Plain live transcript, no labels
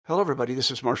Hello, everybody. This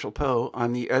is Marshall Poe.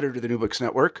 I'm the editor of the New Books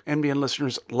Network. NBN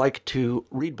listeners like to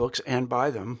read books and buy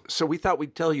them. So we thought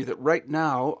we'd tell you that right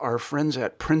now, our friends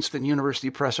at Princeton University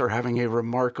Press are having a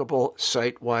remarkable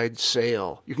site-wide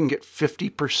sale. You can get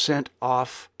 50%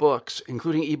 off books,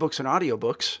 including ebooks and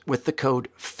audiobooks, with the code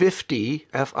 50,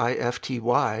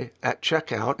 F-I-F-T-Y, at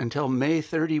checkout until May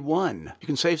 31. You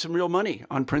can save some real money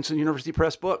on Princeton University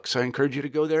Press books. I encourage you to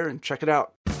go there and check it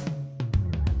out.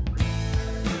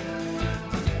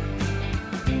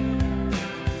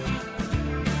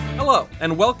 Hello,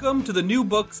 and welcome to the New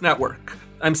Books Network.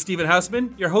 I'm Stephen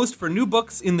Hausman, your host for New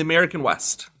Books in the American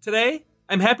West. Today,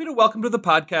 I'm happy to welcome to the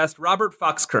podcast Robert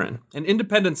Fox-Curran, an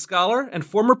independent scholar and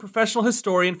former professional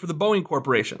historian for the Boeing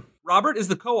Corporation. Robert is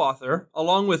the co-author,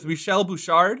 along with Michel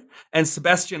Bouchard and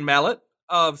Sébastien Mallet,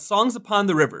 of Songs Upon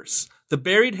the Rivers, the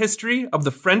buried history of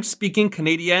the French-speaking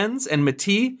Canadiens and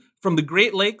Métis from the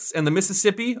Great Lakes and the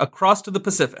Mississippi across to the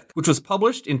Pacific, which was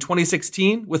published in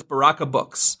 2016 with Baraka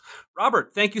Books.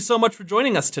 Robert, thank you so much for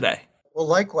joining us today. Well,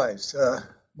 likewise.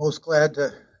 Most glad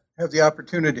to have the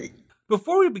opportunity.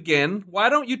 Before we begin, why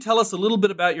don't you tell us a little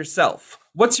bit about yourself?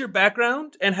 What's your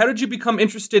background, and how did you become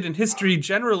interested in history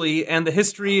generally and the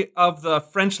history of the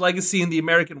French legacy in the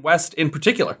American West in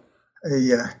particular?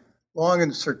 A long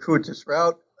and circuitous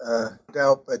route,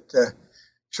 but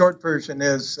short version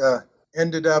is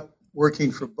ended up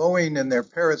working for Boeing in their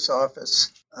Paris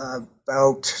office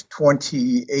about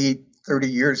 28, 30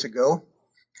 years ago.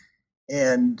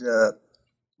 And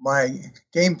my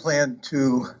game plan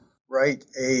to write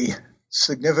a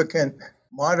significant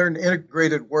modern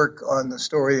integrated work on the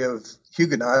story of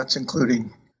Huguenots,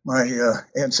 including my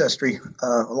ancestry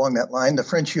along that line, the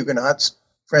French Huguenots,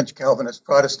 French Calvinist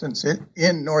Protestants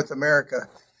in North America,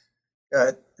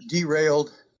 got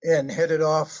derailed and headed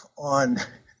off on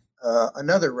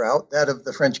another route, that of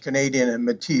the French Canadian and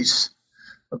Métis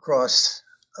across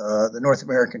the North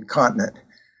American continent.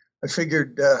 I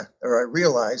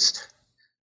realized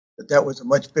that was a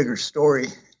much bigger story,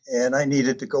 and I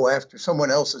needed to go after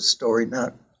someone else's story,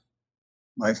 not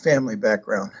my family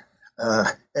background.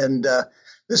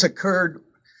 This occurred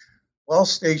while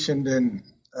stationed in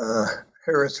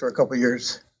Paris for a couple of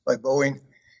years by Boeing,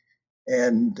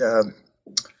 and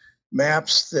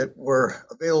maps that were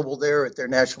available there at their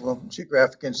National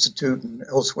Geographic Institute and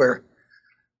elsewhere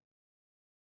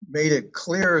made it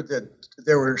clear that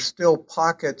there were still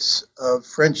pockets of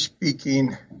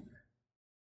French-speaking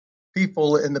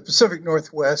people in the Pacific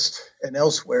Northwest and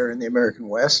elsewhere in the American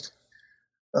West,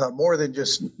 more than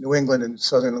just New England and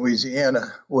southern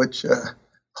Louisiana, which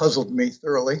puzzled me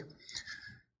thoroughly.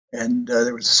 And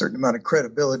there was a certain amount of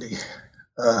credibility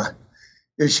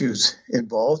issues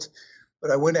involved. But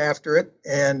I went after it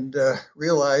and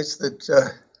realized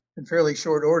that in fairly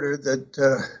short order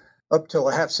that up till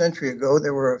a half century ago,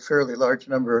 there were a fairly large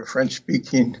number of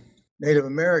French-speaking Native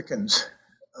Americans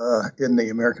in the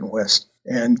American West.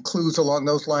 And clues along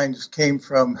those lines came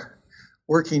from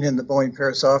working in the Boeing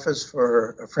Paris office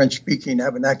for a French-speaking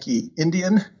Abenaki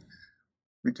Indian,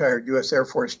 retired U.S. Air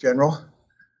Force general,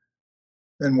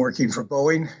 then working for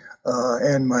Boeing,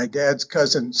 and my dad's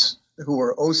cousins who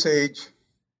were Osage.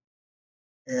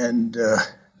 And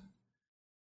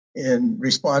in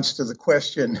response to the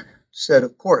question, said,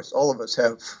 of course, all of us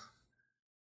have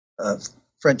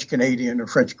French Canadian or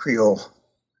French Creole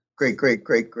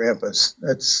great-great-great-grandpas.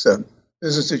 That's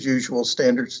business as usual,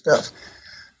 standard stuff.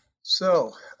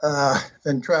 So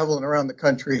then traveling around the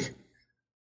country,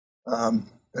 I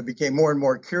became more and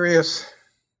more curious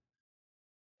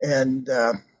and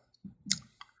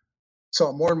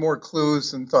saw more and more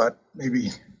clues and thought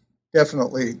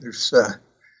definitely there's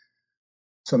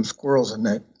some squirrels in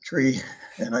that tree,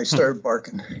 and I started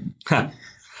barking.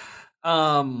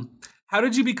 How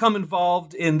did you become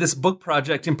involved in this book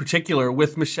project in particular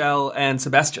with Michel and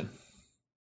Sébastien?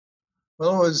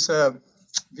 Well, it was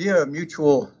via a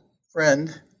mutual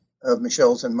friend of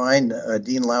Michel's and mine,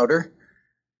 Dean Lauder,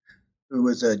 who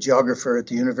was a geographer at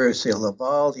the University of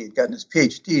Laval. He had gotten his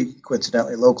PhD,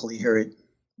 coincidentally, locally here at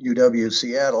UW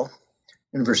Seattle,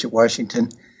 University of Washington.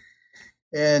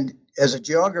 And as a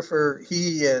geographer,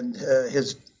 he and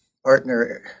his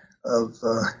partner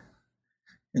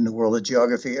in the world of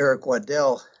geography, Eric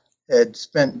Waddell, had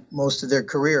spent most of their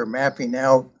career mapping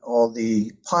out all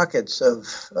the pockets of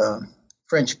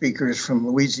French speakers from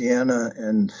Louisiana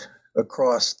and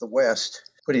across the West,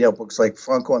 putting out books like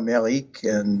Franco-Amérique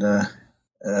and,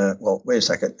 wait a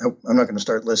second, I'm not going to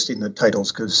start listing the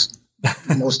titles because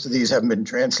most of these haven't been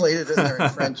translated and they're in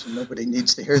French and nobody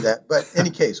needs to hear that. But in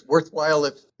any case, worthwhile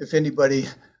if anybody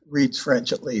reads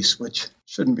French at least, which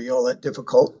shouldn't be all that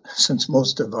difficult since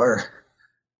most of our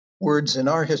words in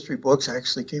our history books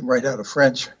actually came right out of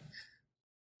French.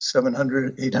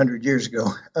 700, 800 years ago.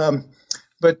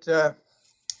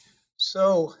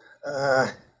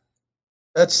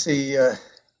 That's the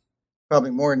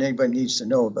probably more than anybody needs to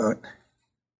know about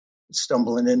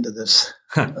stumbling into this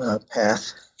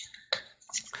path.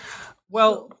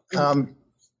 Well,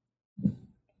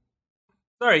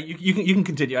 sorry, you can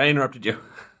continue. I interrupted you.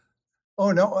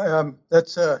 Oh no,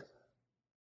 that's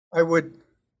I would.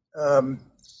 The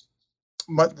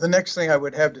next thing I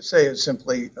would have to say is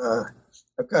simply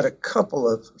I've got a couple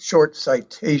of short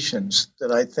citations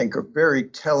that I think are very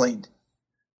telling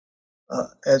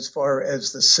as far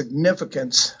as the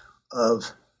significance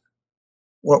of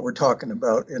what we're talking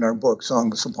about in our book,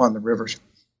 Songs Upon the Rivers.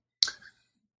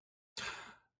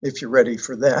 If you're ready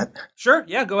for that. Sure,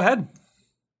 yeah, go ahead.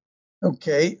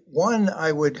 Okay, one,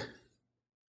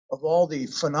 of all the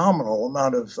phenomenal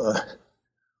amount of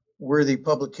worthy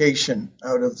publication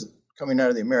coming out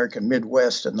of the American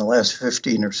Midwest in the last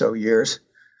 15 or so years,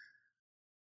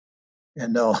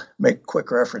 and I'll make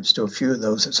quick reference to a few of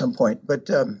those at some point, but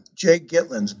Jay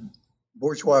Gitlin's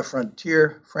Bourgeois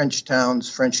Frontier, French Towns,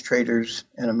 French Traders,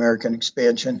 and American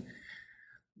Expansion.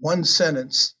 One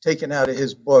sentence taken out of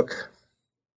his book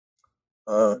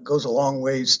goes a long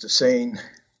ways to saying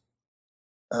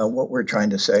what we're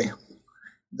trying to say,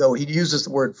 though he uses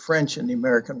the word French in the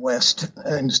American West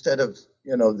instead of,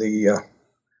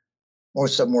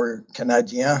 most of them were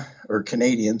Canadiens or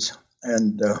Canadians,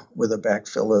 and with a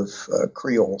backfill of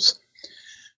Creoles.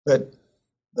 But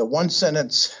the one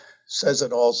sentence says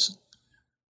it all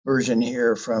version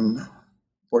here from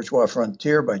Bourgeois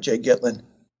Frontier by Jay Gitlin.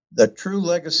 The true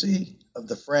legacy of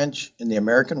the French in the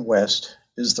American West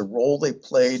is the role they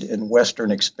played in Western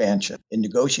expansion, in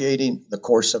negotiating the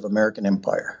course of American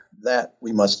empire. That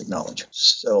we must acknowledge.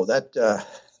 So that,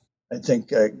 I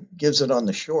think, gives it on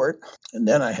the short. And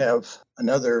then I have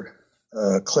another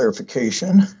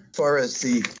clarification. As far as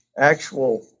the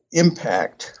actual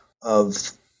impact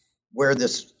of where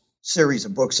this series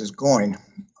of books is going,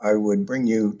 I would bring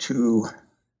you to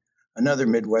another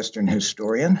Midwestern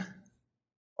historian,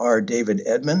 R. David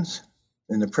Edmonds,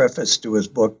 in the preface to his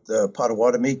book, The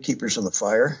Potawatomi, Keepers of the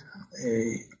Fire,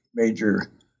 a major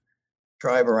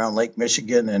tribe around Lake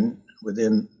Michigan and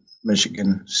within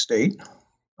Michigan State,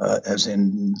 as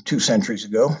in 2 centuries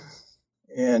ago.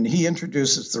 And he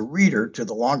introduces the reader to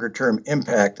the longer-term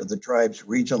impact of the tribe's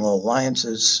regional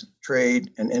alliances,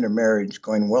 trade, and intermarriage,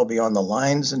 going well beyond the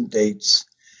lines and dates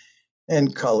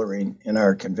and coloring in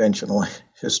our conventional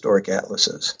historic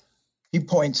atlases. He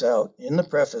points out in the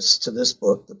preface to this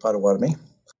book, The Potawatomi,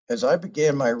 as I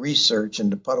began my research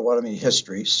into Potawatomi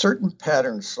history, certain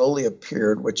patterns slowly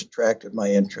appeared which attracted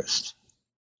my interest.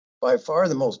 By far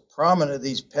the most prominent of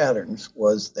these patterns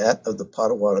was that of the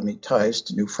Potawatomi ties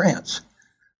to New France.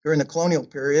 During the colonial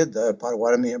period, the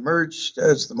Potawatomi emerged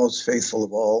as the most faithful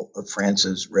of all of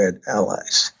France's Red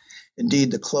allies.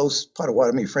 Indeed, the close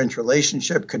Potawatomi-French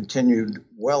relationship continued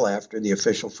well after the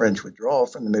official French withdrawal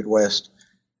from the Midwest,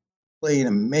 playing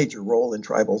a major role in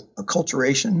tribal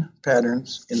acculturation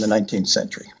patterns in the 19th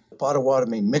century. The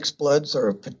Potawatomi mixed bloods are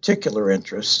of particular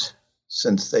interest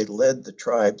since they led the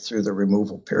tribe through the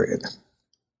removal period.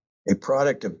 A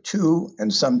product of 2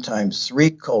 and sometimes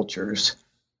 3 cultures,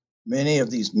 many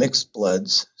of these mixed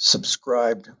bloods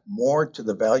subscribed more to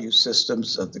the value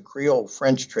systems of the Creole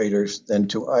French traders than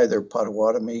to either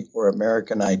Potawatomi or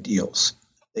American ideals.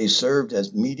 They served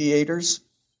as mediators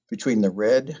between the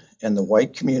red and the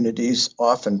white communities,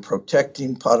 often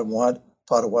protecting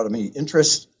Potawatomi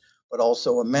interests, but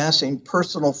also amassing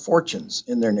personal fortunes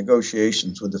in their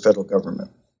negotiations with the federal government.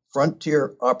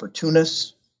 Frontier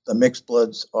opportunists, the mixed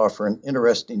bloods offer an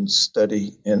interesting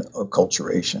study in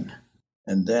acculturation.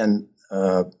 And then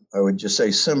I would just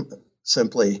say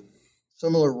simply,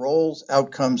 similar roles,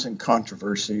 outcomes, and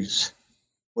controversies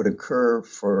would occur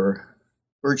for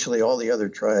virtually all the other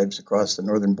tribes across the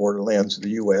northern borderlands of the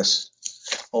U.S.,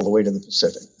 all the way to the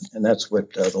Pacific. And that's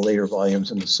what the later volumes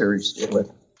in the series deal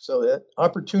with. So that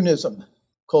opportunism,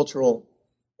 cultural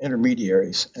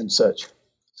intermediaries, and such.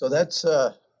 So that's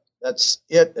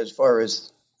it as far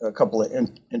as a couple of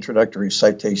introductory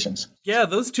citations. Yeah,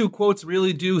 those 2 quotes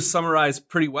really do summarize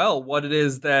pretty well what it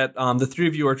is that the 3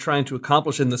 of you are trying to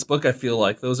accomplish in this book. I feel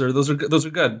like those are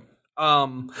good.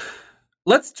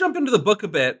 Let's jump into the book a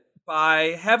bit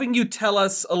by having you tell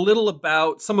us a little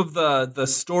about some of the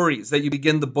stories that you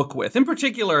begin the book with. In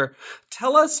particular,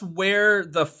 tell us where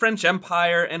the French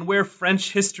Empire and where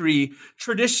French history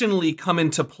traditionally come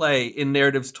into play in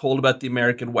narratives told about the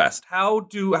American West. How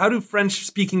do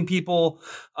French-speaking people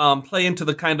play into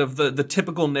the kind of the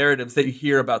typical narratives that you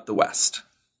hear about the West?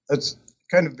 That's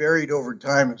kind of varied over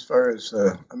time as far as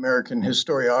American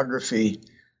historiography.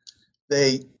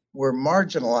 they were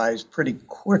marginalized pretty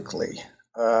quickly,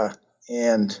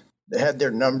 and they had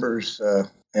their numbers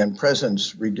and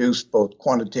presence reduced both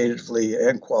quantitatively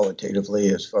and qualitatively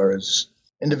as far as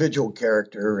individual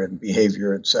character and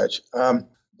behavior and such.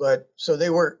 But so they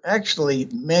were actually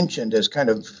mentioned as kind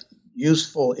of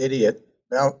useful idiot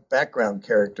background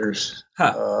characters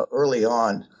early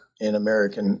on in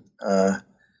American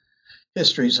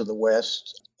histories of the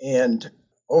West. And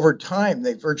over time,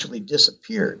 they virtually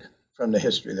disappeared from the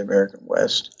history of the American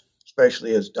West,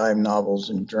 especially as dime novels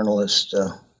and journalists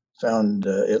found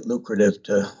it lucrative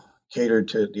to cater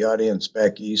to the audience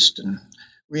back east and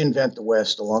reinvent the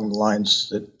West along the lines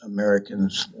that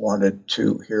Americans wanted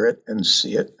to hear it and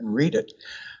see it and read it.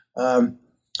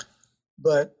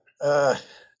 But the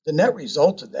net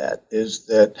result of that is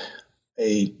that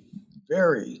a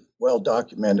very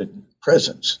well-documented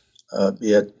presence,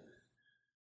 be it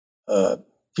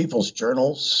people's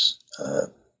journals,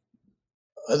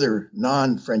 other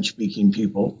non-French-speaking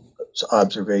people's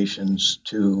observations,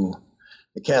 to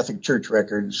the Catholic Church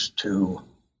records, to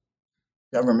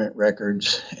government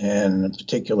records, and in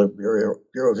particular Bureau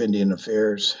of Indian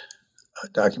Affairs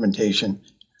documentation,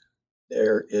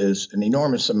 there is an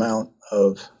enormous amount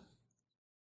of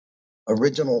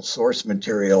original source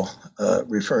material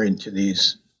referring to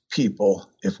these people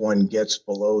if one gets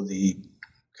below the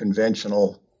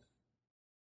conventional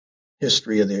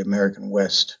history of the American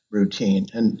West routine.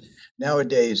 And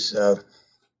nowadays,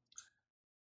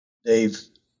 they've,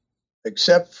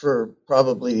 except for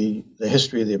probably the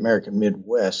history of the American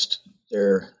Midwest,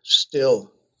 they're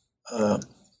still out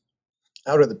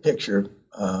of the picture,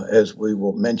 as we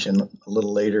will mention a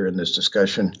little later in this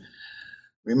discussion.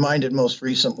 Reminded most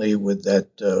recently with that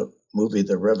movie,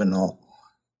 The Revenant,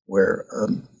 where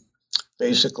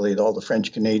basically all the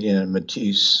French Canadian and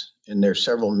Métis in their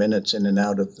several minutes in and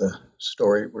out of the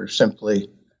story were simply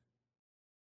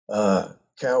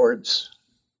cowards,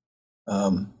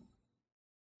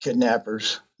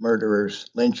 kidnappers, murderers,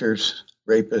 lynchers,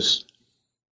 rapists,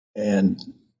 and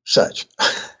such.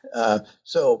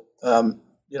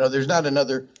 There's not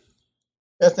another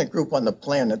ethnic group on the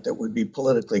planet that would be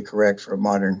politically correct for a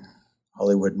modern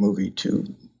Hollywood movie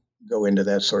to go into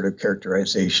that sort of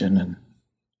characterization and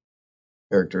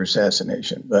character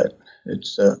assassination. But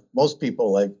it's most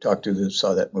people I talked to that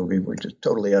saw that movie were just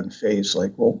totally unfazed,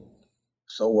 like, well,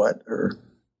 so what? Or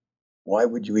why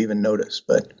would you even notice?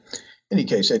 But in any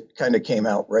case, it kind of came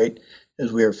out right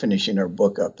as we were finishing our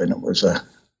book up, and it was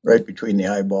right between the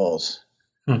eyeballs.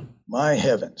 My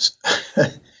heavens.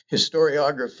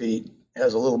 Historiography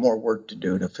has a little more work to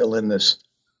do to fill in this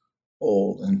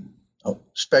hole, and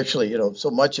especially,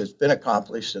 so much has been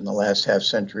accomplished in the last half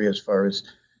century as far as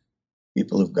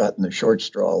people who've gotten the short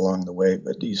straw along the way,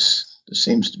 but this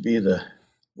seems to be the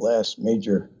last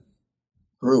major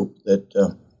group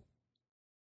that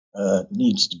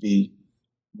needs to be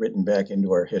written back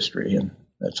into our history, and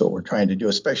that's what we're trying to do,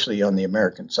 especially on the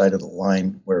American side of the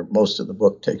line where most of the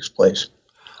book takes place.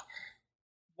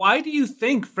 Why do you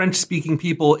think French-speaking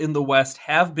people in the West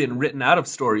have been written out of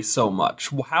stories so much?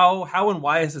 How and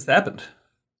why has this happened?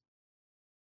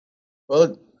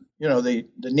 Well, the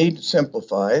need to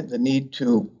simplify, the need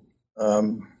to,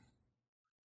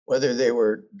 whether they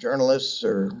were journalists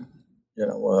or,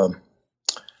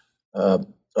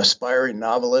 aspiring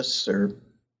novelists or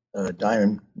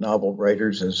dime novel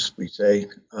writers, as we say,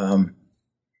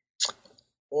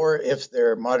 or if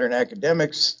they're modern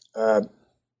academics,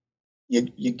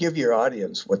 you give your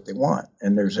audience what they want,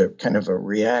 and there's a kind of a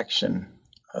reaction,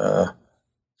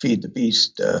 feed the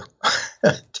beast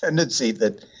tendency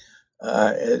that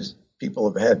as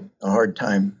people have had a hard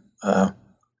time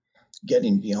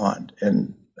getting beyond.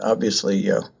 And obviously,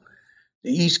 the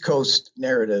East Coast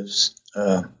narratives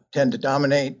tend to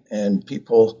dominate, and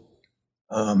people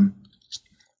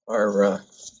are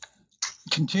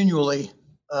continually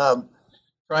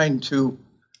trying to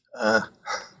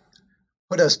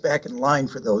put us back in line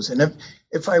for those. And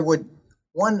if I would,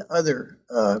 one other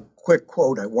quick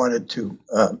quote I wanted to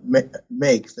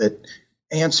make that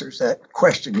answers that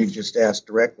question you just asked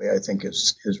directly, I think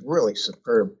is really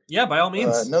superb. Yeah, by all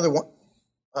means. Another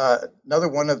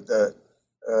one of the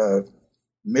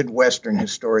Midwestern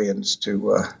historians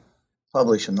to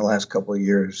publish in the last couple of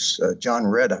years, John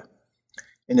Reda,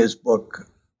 in his book,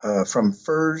 From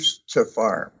Furs to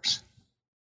Farms,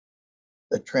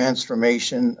 The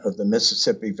Transformation of the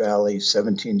Mississippi Valley,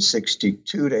 1762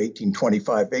 to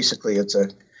 1825. Basically, it's a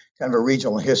kind of a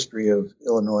regional history of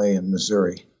Illinois and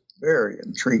Missouri. Very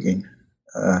intriguing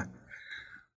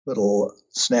little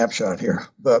snapshot here.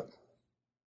 But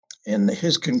in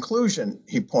his conclusion,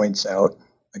 he points out,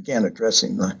 again,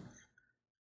 addressing the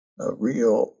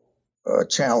real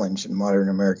challenge in modern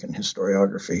American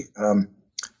historiography.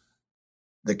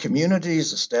 The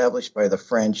communities established by the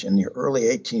French in the early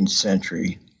 18th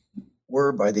century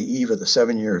were, by the eve of the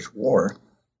 7 Years' War,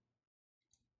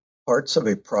 parts of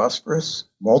a prosperous,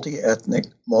 multi-ethnic,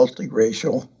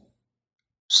 multiracial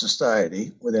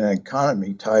society with an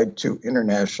economy tied to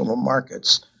international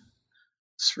markets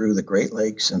through the Great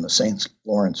Lakes and the St.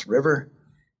 Lawrence River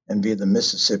and via the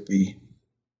Mississippi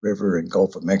River and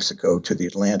Gulf of Mexico to the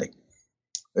Atlantic.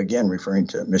 Again, referring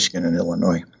to Michigan and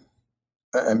Illinois.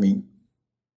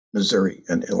 Missouri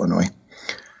and Illinois.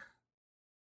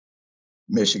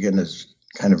 Michigan is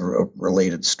kind of a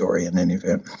related story in any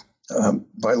event.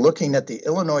 By looking at the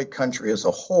Illinois country as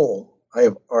a whole, I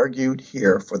have argued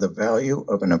here for the value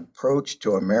of an approach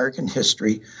to American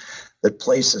history that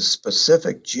places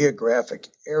specific geographic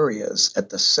areas at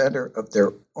the center of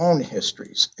their own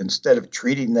histories instead of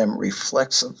treating them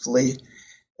reflexively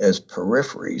as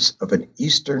peripheries of an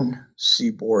eastern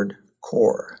seaboard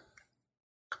core.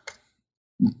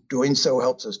 Doing so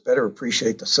helps us better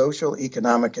appreciate the social,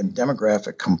 economic, and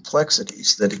demographic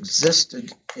complexities that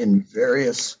existed in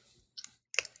various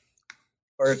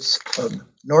parts of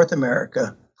North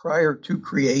America prior to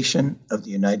creation of the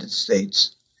United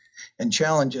States and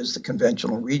challenges the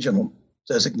conventional regional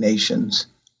designations,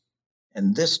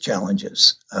 and this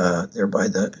challenges thereby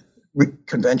the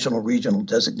conventional regional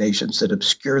designations that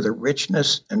obscure the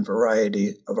richness and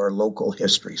variety of our local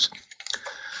histories.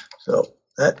 So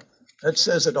that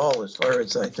says it all as far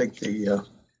as I think the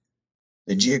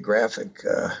geographic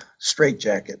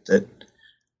straitjacket that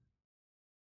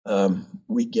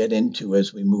we get into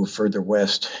as we move further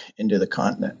west into the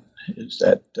continent is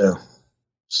that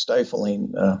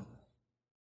stifling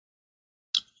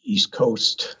East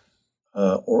Coast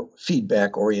or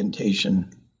feedback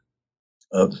orientation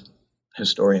of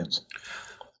historians.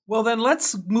 Well, then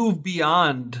let's move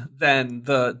beyond then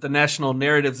the national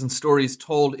narratives and stories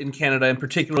told in Canada and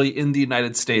particularly in the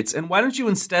United States. And why don't you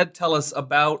instead tell us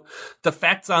about the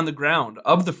facts on the ground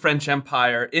of the French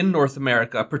Empire in North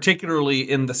America, particularly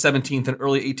in the 17th and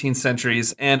early 18th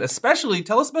centuries, and especially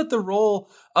tell us about the role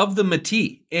of the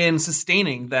Métis in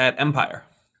sustaining that empire.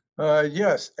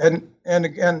 Yes, and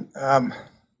again,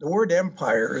 the word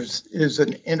empire is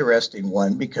an interesting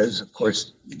one because, of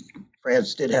course,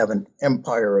 France did have an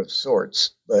empire of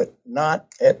sorts, but not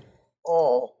at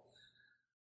all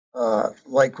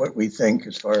like what we think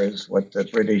as far as what the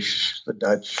British, the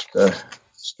Dutch, the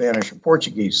Spanish, and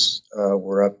Portuguese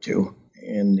were up to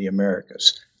in the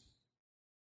Americas.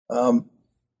 The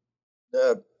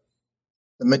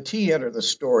Métis enter the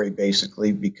story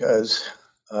basically because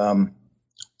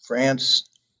France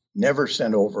never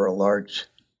sent over a large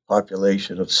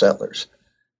population of settlers,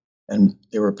 and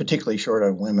they were particularly short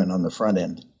on women on the front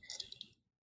end.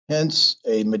 Hence,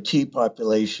 a Métis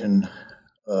population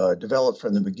developed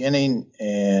from the beginning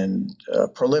and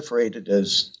proliferated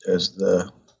as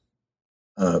the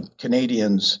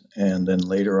Canadians and then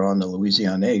later on the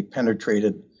Louisianais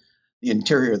penetrated the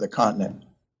interior of the continent.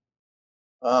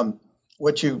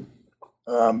 What you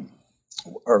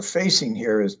are facing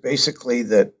here is basically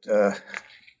that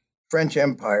French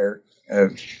Empire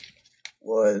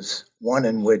was one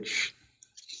in which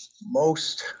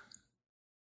most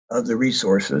of the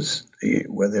resources,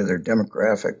 whether they're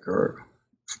demographic or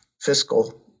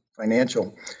fiscal,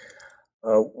 financial,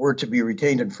 were to be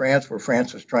retained in France, where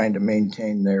France was trying to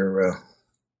maintain their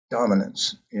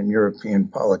dominance in European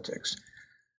politics.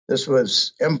 This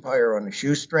was empire on a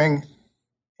shoestring,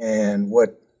 and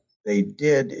what they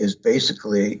did is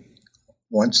basically,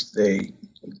 once they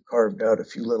carved out a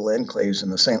few little enclaves in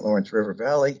the St. Lawrence River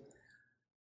Valley,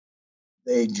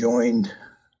 they joined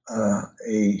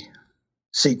a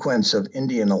sequence of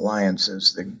Indian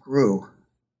alliances that grew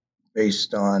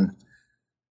based on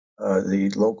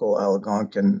the local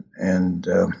Algonquin and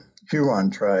Huron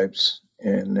tribes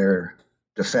in their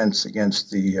defense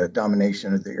against the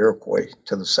domination of the Iroquois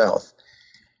to the south.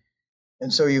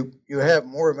 And so you have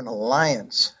more of an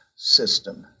alliance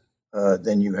system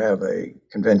than you have a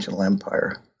conventional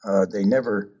empire. They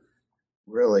never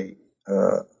really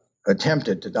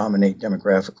attempted to dominate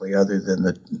demographically other than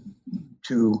the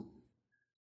two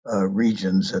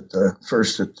regions at the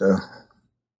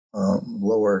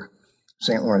lower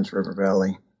St. Lawrence River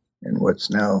Valley in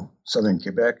what's now southern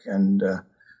Quebec, and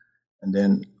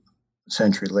then a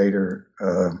century later,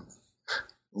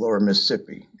 lower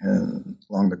Mississippi and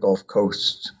along the Gulf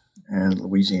Coast and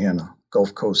Louisiana.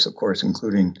 Gulf Coast, of course,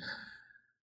 including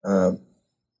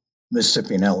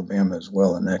Mississippi and Alabama as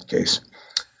well in that case.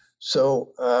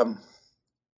 So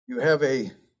you have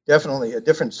definitely a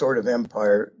different sort of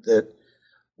empire that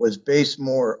was based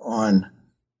more on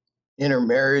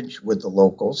intermarriage with the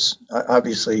locals.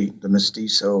 Obviously, the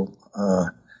mestizo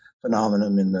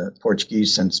phenomenon in the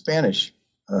Portuguese and Spanish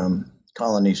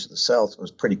colonies of the South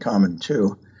was pretty common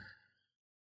too,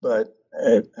 but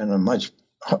at a much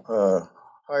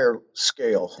higher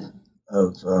scale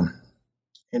of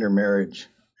intermarriage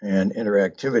and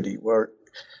interactivity, where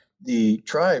the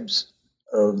tribes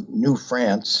of New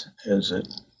France, as it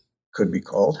could be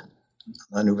called,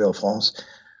 La Nouvelle France,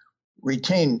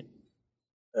 retained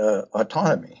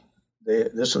autonomy.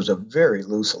 This was a very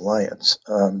loose alliance.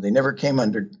 They never came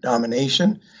under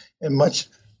domination, and much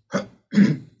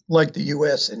like the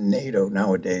U.S. and NATO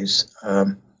nowadays,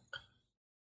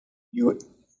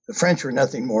 the French were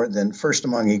nothing more than first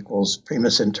among equals,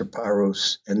 primus inter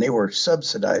pares, and they were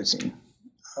subsidizing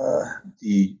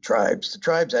the tribes. The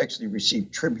tribes actually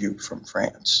received tribute from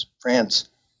France. France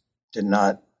did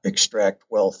not extract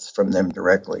wealth from them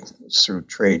directly. It was through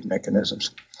trade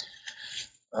mechanisms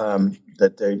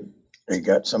that they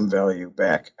got some value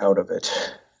back out of it.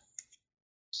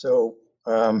 So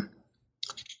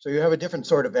you have a different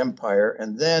sort of empire.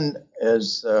 And then,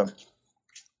 as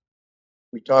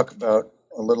we talk about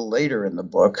a little later in the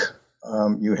book,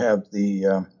 you have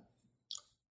the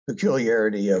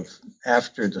peculiarity of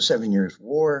after the 7 Years'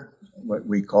 War, what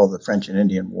we call the French and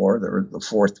Indian War, the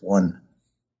fourth one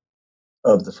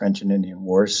of the French and Indian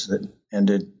Wars that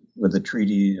ended with the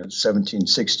Treaty of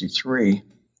 1763.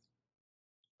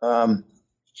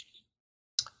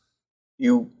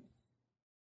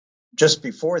 Just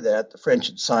before that, the French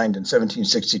had signed in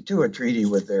 1762 a treaty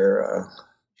with their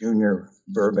junior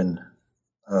Bourbon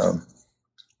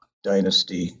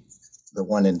dynasty, the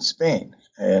one in Spain,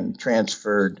 and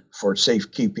transferred for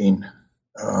safekeeping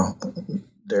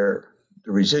the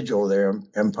residual of their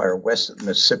empire west of the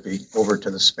Mississippi over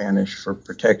to the Spanish for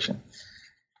protection.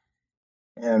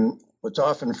 And what's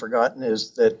often forgotten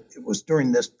is that it was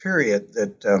during this period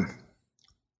that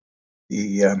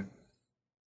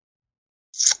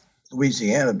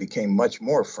Louisiana became much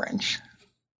more French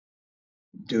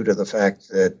due to the fact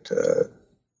that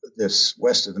this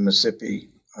west of the Mississippi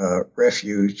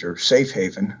refuge or safe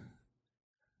haven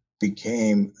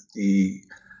became a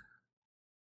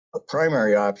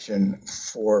primary option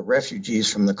for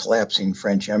refugees from the collapsing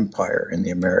French Empire in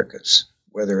the Americas,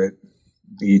 whether it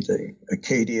be the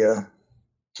Acadia,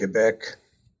 Quebec,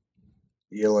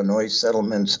 the Illinois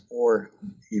settlements, or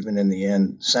even in the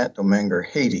end, Saint-Domingue or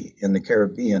Haiti in the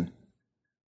Caribbean.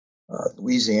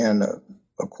 Louisiana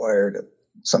acquired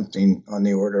something on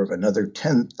the order of another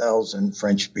 10,000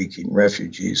 French-speaking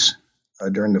refugees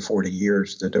during the 40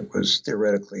 years that it was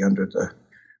theoretically under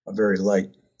a very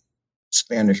light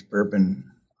Spanish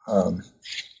Bourbon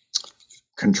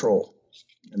control.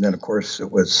 And then, of course, it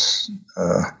was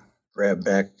grabbed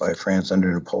back by France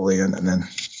under Napoleon and then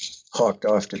hawked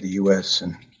off to the U.S.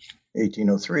 in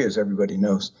 1803, as everybody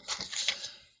knows.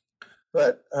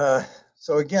 But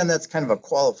so again, that's kind of a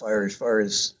qualifier as far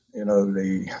as,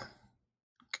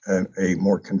 a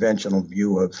more conventional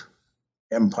view of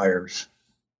empires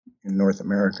in North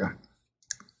America.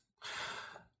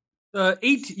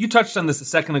 You touched on this a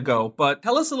second ago, but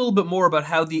tell us a little bit more about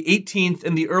how the 18th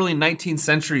and the early 19th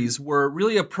centuries were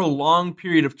really a prolonged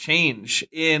period of change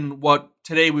in what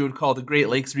today we would call the Great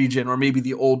Lakes region, or maybe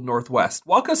the Old Northwest.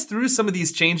 Walk us through some of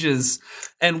these changes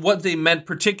and what they meant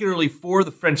particularly for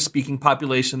the French-speaking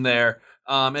population there,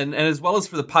 and as well as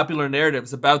for the popular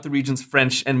narratives about the region's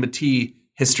French and Métis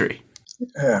history.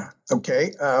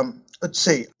 Okay. Let's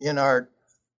see. In our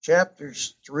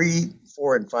chapters 3,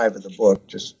 4, and 5 of the book,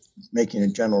 just making a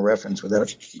general reference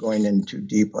without going in too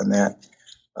deep on that,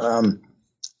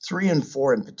 3 and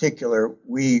 4 in particular,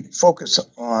 we focus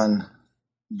on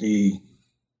the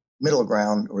middle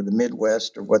ground or the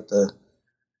Midwest, or what the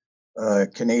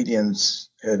Canadians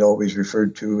had always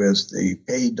referred to as the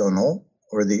Pays d'Ono,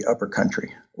 or the upper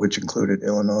country, which included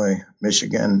Illinois,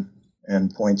 Michigan,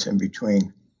 and points in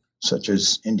between, such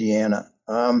as Indiana.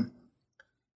 And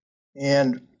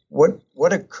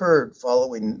what occurred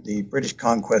following the British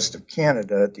conquest of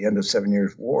Canada at the end of 7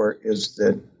 Years' War is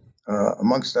that,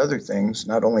 amongst other things,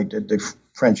 not only did the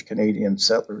French-Canadian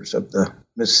settlers of the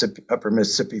upper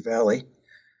Mississippi Valley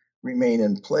remain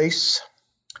in place,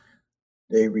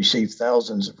 they received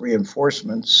thousands of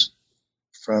reinforcements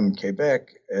from Quebec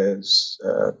as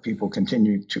people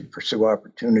continued to pursue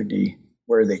opportunity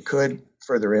where they could,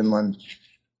 further inland,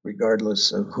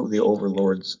 regardless of who the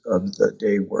overlords of the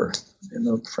day were.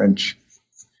 French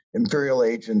imperial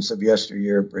agents of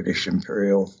yesteryear, British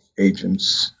imperial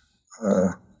agents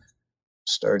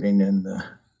starting in the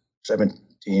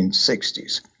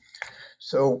 1760s.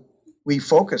 So we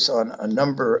focus on a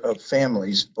number of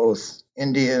families, both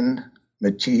Indian,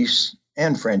 Métis,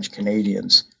 and French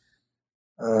Canadians.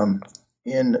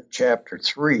 In chapter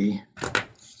 3,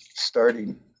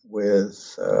 starting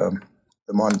with the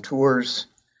Montours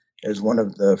as one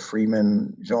of the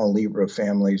Freeman Jean Libre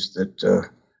families that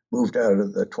moved out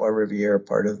of the Trois-Rivières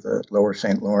part of the lower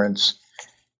St. Lawrence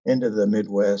into the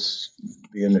Midwest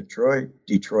via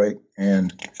Detroit,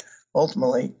 and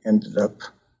ultimately ended up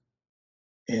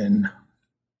in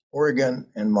Oregon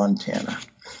and Montana,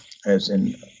 as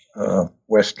in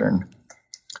western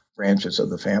branches of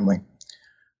the family.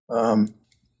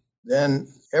 Then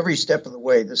every step of the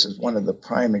way, this is one of the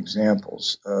prime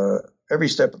examples, every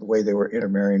step of the way they were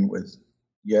intermarrying with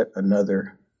yet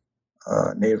another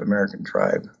Native American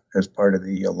tribe as part of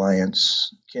the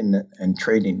alliance, kin, and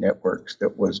trading networks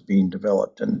that was being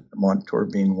developed, and Montour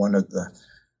being one of the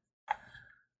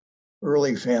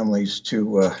early families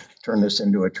to turn this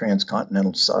into a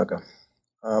transcontinental saga.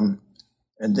 And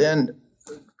then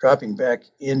dropping back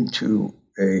into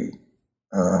the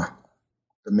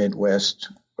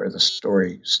Midwest, where the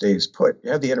story stays put,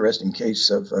 you have the interesting case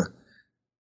of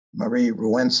Marie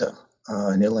Rouenza,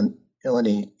 an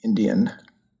Illini Indian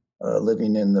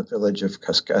living in the village of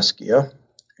Kaskaskia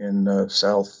in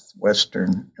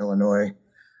southwestern Illinois,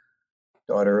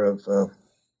 daughter of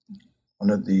one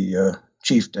of the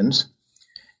chieftains.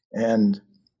 And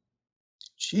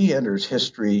she enters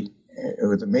history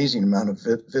with amazing amount of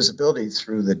visibility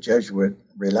through the Jesuit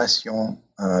Relations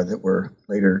that were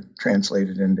later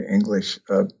translated into English,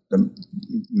 the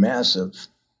massive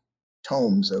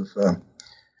tomes of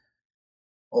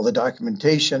all the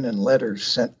documentation and letters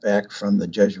sent back from the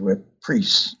Jesuit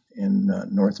priests in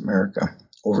North America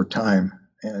over time.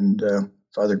 And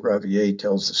Father Gravier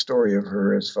tells the story of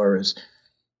her as far as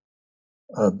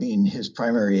being his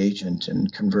primary agent in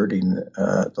converting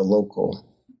the local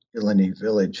Illini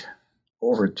village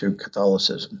over to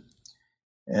Catholicism.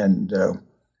 And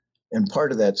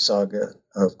part of that saga,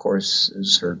 of course,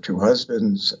 is her two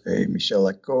husbands, a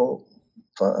Michel Ecot,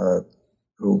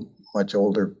 who much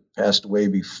older, passed away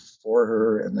before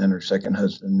her, and then her second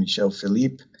husband, Michel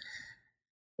Philippe,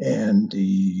 and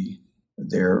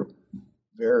their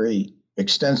very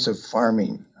extensive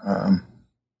farming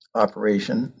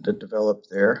operation that developed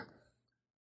there,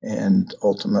 and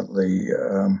ultimately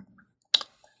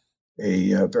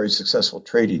a very successful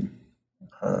trading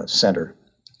center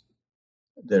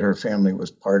that her family was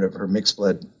part of, her mixed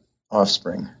blood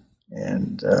offspring.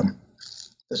 And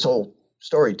this whole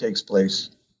story takes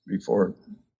place before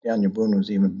Daniel Boone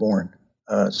was even born.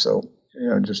 So,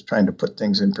 just trying to put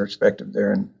things in perspective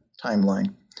there and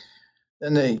timeline.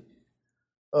 Then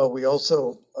we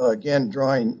also, again,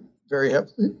 drawing very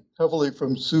heavily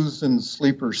from Susan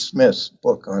Sleeper Smith's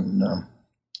book on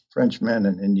French men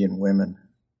and Indian women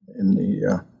in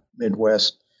the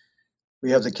Midwest. We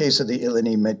have the case of the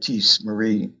Illini Métis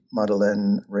Marie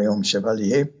Madeleine Réaume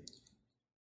Chevalier,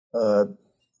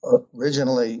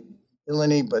 originally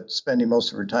Illini, but spending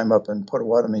most of her time up in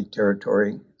Potawatomi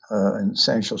territory in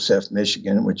Saint Joseph,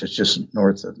 Michigan, which is just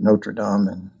north of Notre Dame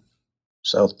and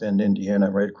South Bend,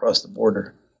 Indiana, right across the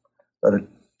border. About a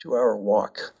 2-hour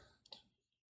walk,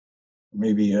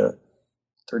 maybe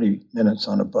 30 minutes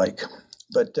on a bike.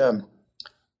 But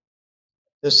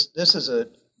this is a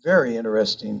very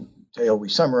interesting tale. We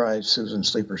summarize Susan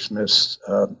Sleeper Smith's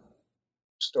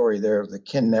story there of the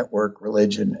kin network,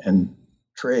 religion, and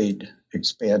trade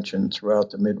expansion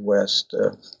throughout the Midwest.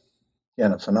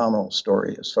 Again, a phenomenal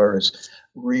story as far as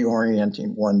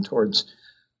reorienting one towards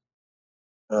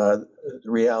the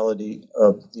reality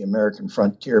of the American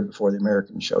frontier before the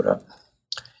Americans showed up.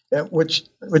 And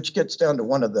which gets down to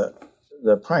one of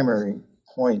the primary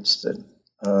points that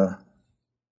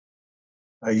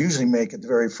I usually make at the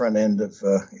very front end of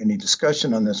any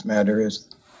discussion on this matter is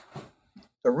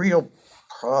the real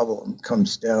problem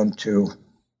comes down to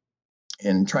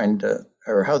in trying to,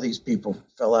 or how these people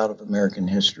fell out of American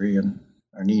history and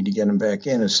our need to get them back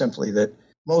in is simply that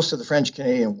most of the French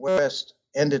Canadian West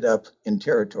ended up in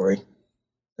territory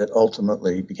that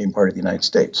ultimately became part of the United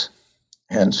States.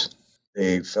 Hence,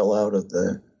 they fell out of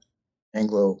the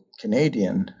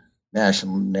Anglo-Canadian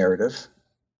national narrative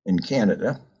in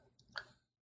Canada,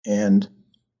 and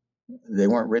they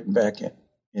weren't written back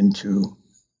into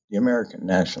the American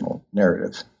national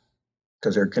narrative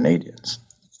because they're Canadians.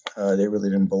 They really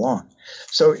didn't belong.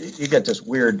 So you get this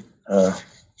weird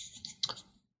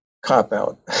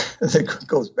cop-out that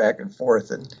goes back and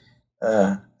forth, and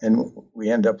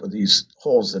we end up with these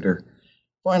holes that are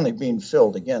finally being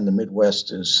filled. Again, the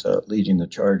Midwest is leading the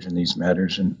charge in these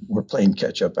matters, and we're playing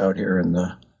catch-up out here in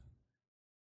the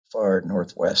far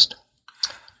Northwest.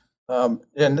 And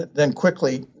then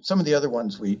quickly, some of the other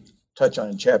ones we touch on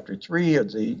in Chapter 3 are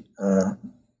the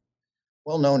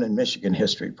well known in Michigan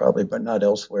history, probably, but not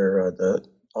elsewhere. The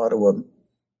Ottawa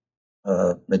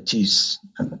Métis,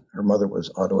 her mother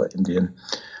was Ottawa Indian.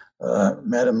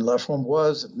 Madame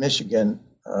Laframboise of Michigan,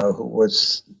 who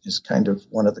is kind of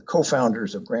one of the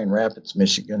co-founders of Grand Rapids,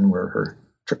 Michigan, where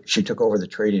she took over the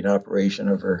trading operation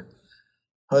of her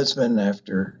husband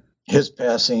after his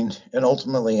passing, and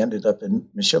ultimately ended up in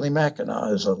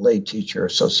Michilimackinac as a lay teacher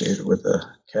associated with a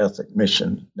Catholic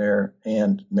mission there,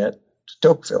 and met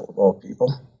Tocqueville, of all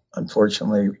people.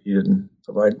 Unfortunately, he didn't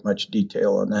provide much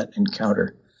detail on that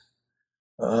encounter.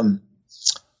 Then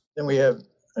we have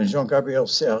Jean-Gabriel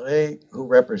Serret, who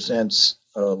represents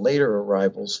later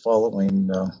arrivals following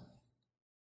the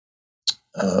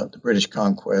British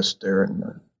conquest there in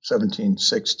the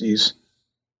 1760s,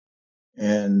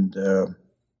 and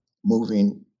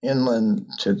moving inland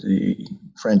to the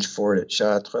French fort at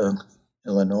Chartres,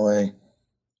 Illinois,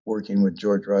 working with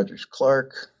George Rogers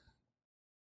Clark,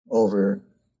 over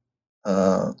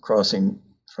crossing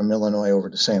from Illinois over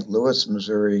to St. Louis,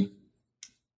 Missouri,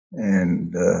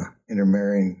 and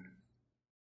intermarrying,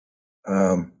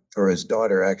 or his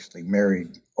daughter actually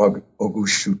married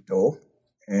Auguste Chouteau,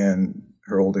 and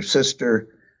her older sister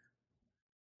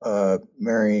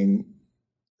marrying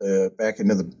back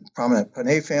into the prominent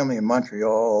Panay family in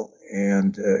Montreal,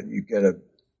 and you get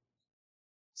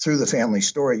through the family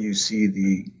story, you see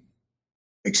the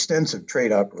extensive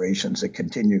trade operations that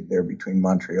continued there between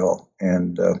Montreal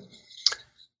and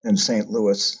St.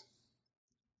 Louis.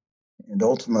 And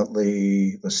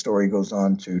ultimately, the story goes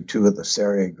on to two of the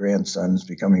Serret grandsons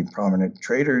becoming prominent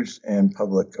traders and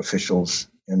public officials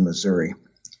in Missouri.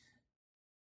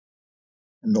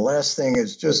 And the last thing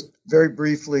is just very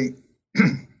briefly,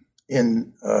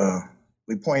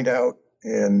 we point out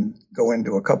and go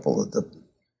into a couple of the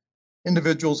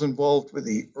individuals involved with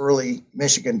the early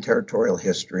Michigan territorial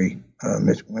history,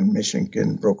 when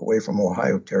Michigan broke away from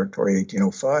Ohio Territory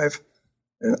 1805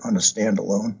 on a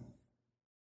standalone.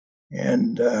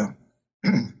 And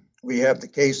we have the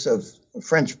case of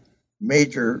French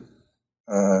major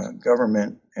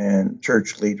government and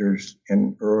church leaders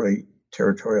in early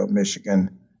territorial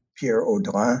Michigan, Pierre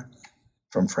Audrin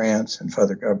from France and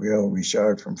Father Gabriel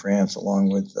Richard from France, along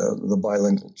with the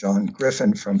bilingual John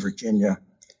Griffin from Virginia,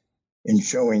 in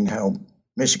showing how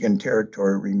Michigan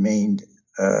territory remained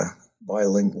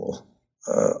bilingual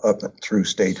up through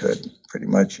statehood, pretty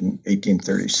much in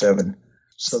 1837.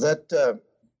 So that,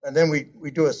 and then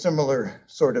we do a similar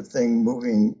sort of thing,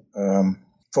 moving,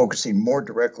 focusing more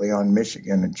directly on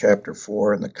Michigan in Chapter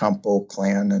 4 and the Campo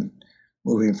clan, and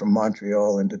moving from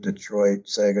Montreal into Detroit,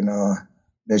 Saginaw,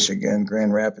 Michigan,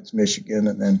 Grand Rapids, Michigan,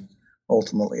 and then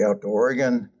ultimately out to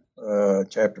Oregon.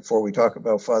 Chapter 4, we talk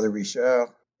about Father Richard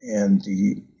and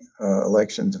the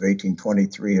elections of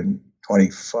 1823 and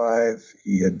 25.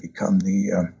 He had become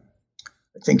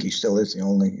I think he still is the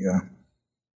only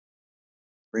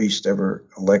priest ever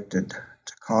elected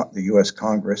to the U.S.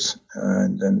 Congress.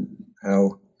 And then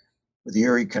how, with the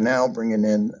Erie Canal bringing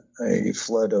in a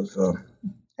flood of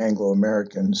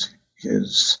Anglo-Americans,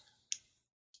 his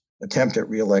attempt at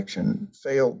re-election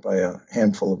failed by a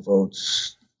handful of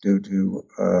votes due to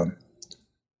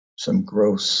some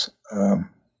gross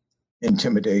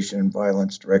intimidation and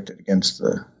violence directed against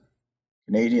the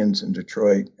Canadians in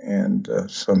Detroit, and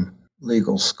some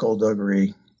legal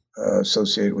skullduggery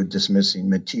associated with dismissing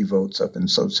Métis votes up in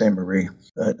Sault Ste. Marie.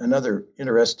 Another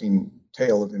interesting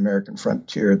tale of the American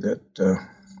frontier that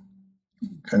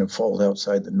kind of falls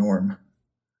outside the norm.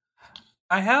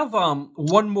 I have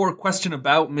one more question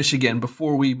about Michigan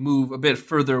before we move a bit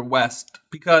further west,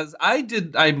 because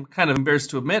I'm kind of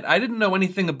embarrassed to admit, I didn't know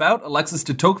anything about Alexis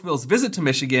de Tocqueville's visit to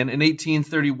Michigan in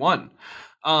 1831.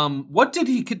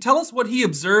 Tell us what he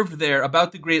observed there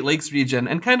about the Great Lakes region,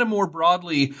 and kind of more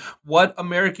broadly, what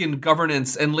American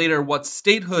governance and later what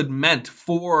statehood meant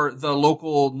for the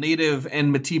local Native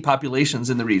and Métis populations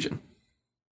in the region.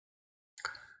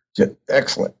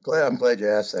 Excellent. I'm glad you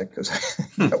asked that, because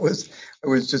I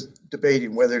was just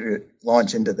debating whether to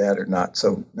launch into that or not.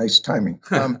 So nice timing.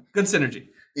 Good synergy.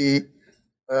 The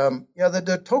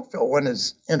Tocqueville one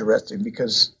is interesting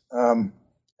because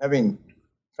having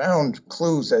found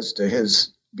clues as to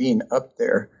his being up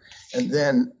there, and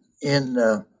then in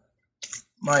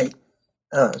my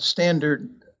standard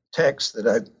text that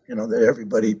that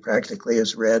everybody practically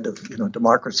has read of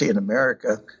Democracy in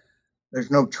America, there's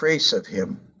no trace of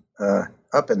him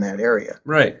up in that area.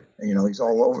 Right. He's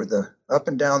all over up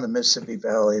and down the Mississippi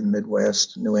Valley in the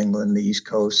Midwest, New England, the East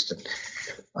Coast.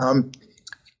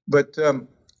 But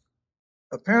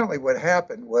apparently what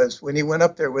happened was, when he went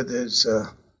up there with his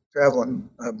traveling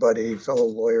buddy, fellow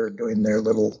lawyer, doing their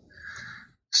little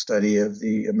study of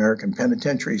the American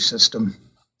penitentiary system,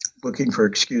 looking for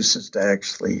excuses to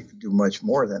actually do much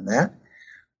more than that.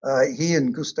 He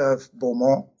and Gustave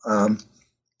Beaumont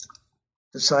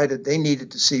decided they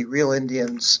needed to see real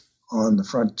Indians on the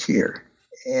frontier.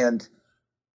 And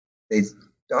they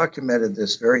documented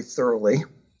this very thoroughly,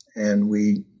 and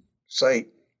we cite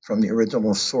from the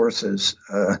original sources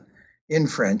in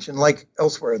French. And like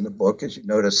elsewhere in the book, as you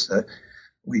notice,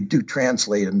 we do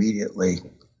translate immediately.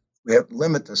 We have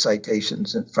limit the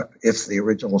citations if the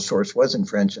original source was in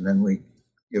French, and then we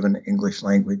give an English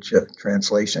language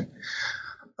translation.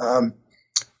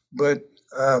 But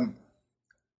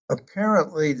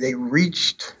apparently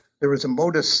there was a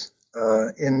modus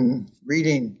in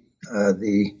reading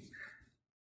the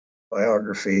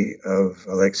biography of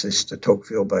Alexis de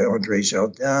Tocqueville by André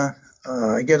Jardin.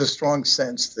 I get a strong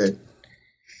sense that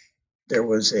there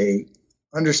was a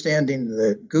understanding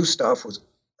that Gustave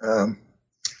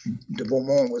de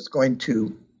Beaumont was going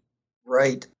to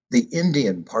write the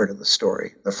Indian part of the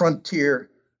story, the frontier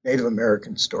Native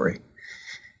American story.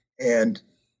 And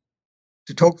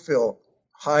de Tocqueville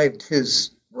hived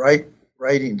his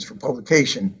writings for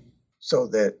publication so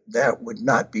that would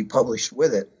not be published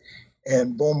with it.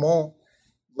 And Beaumont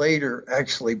later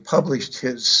actually published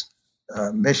his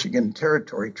Michigan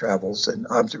territory travels and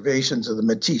observations of the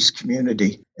Métis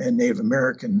community and Native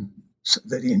American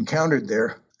that he encountered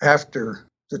there after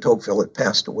de Tocqueville had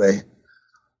passed away.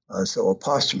 So a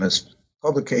posthumous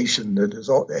publication that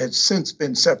has since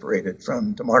been separated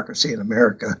from Democracy in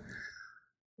America.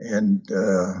 And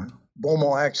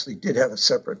Beaumont actually did have a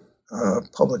separate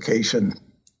publication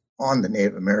on the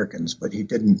Native Americans, but he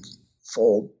didn't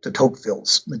fold de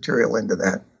Tocqueville's material into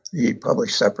that. He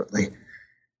published separately.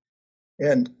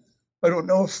 And I don't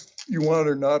know if you want it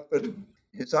or not, but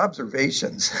his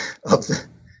observations of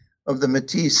the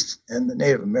Métis and the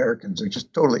Native Americans are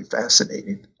just totally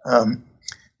fascinating.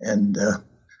 And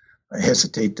I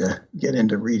hesitate to get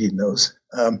into reading those.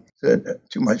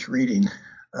 Too much reading.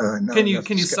 Can you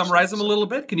summarize them a little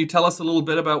bit? Can you tell us a little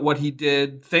bit about what he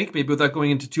did think, maybe without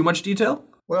going into too much detail?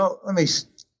 Well,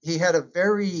 he had a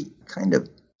very kind of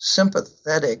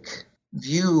sympathetic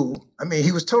view. I mean,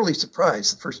 he was totally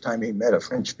surprised the first time he met a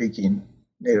French-speaking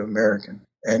Native American.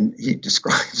 And he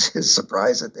describes his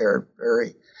surprise that they're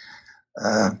very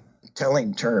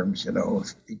telling terms,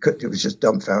 He was just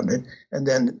dumbfounded. And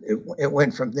then it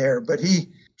went from there. But he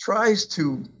tries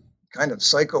to kind of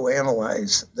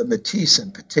psychoanalyze the Métis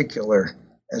in particular,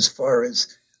 as far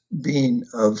as being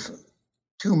of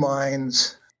two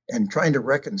minds and trying to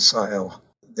reconcile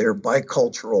their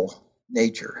bicultural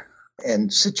nature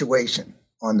and situation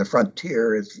on the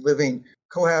frontier as living,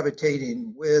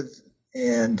 cohabitating with,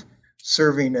 and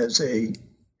serving as a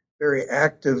very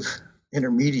active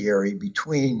intermediary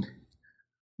between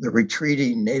the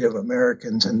retreating Native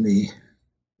Americans and the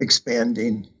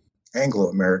expanding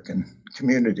Anglo-American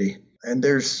community. And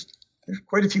there's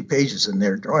quite a few pages in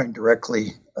there drawing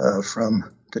directly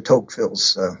from de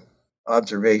Tocqueville's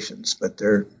observations, but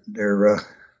they're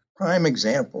prime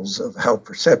examples of how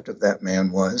perceptive that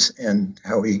man was and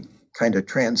how he kind of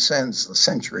transcends the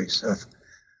centuries of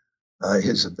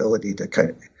his ability to kind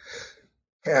of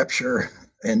capture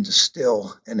and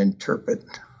distill and interpret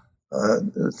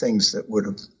the things that would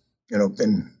have,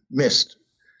 been missed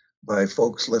by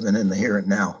folks living in the here and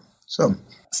now.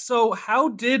 So how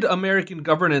did American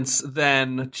governance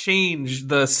then change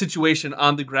the situation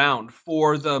on the ground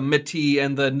for the Métis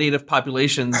and the native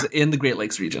populations in the Great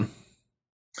Lakes region?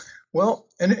 Well,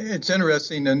 and it's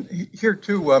interesting, and here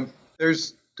too,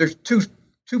 there's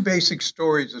two basic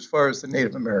stories as far as the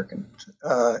Native Americans,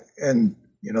 and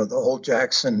the whole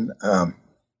Jackson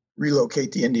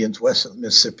relocate the Indians west of the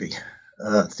Mississippi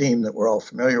theme that we're all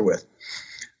familiar with.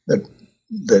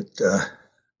 That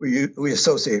we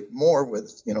associate more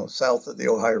with south of the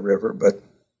Ohio River, but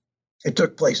it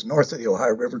took place north of the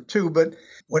Ohio River too. But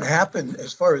what happened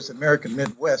as far as the American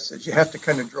Midwest is you have to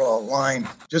kind of draw a line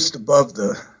just above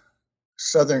the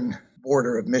southern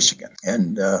border of Michigan,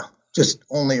 and just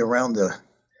only around the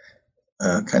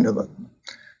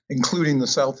including the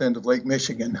south end of Lake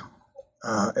Michigan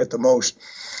at the most.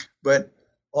 But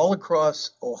all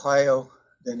across Ohio,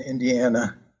 then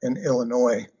Indiana and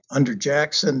Illinois, under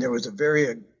Jackson, there was a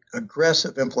very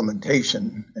aggressive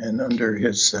implementation, and under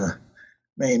his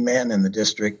main man in the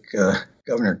district,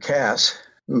 Governor Cass,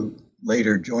 who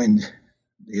later joined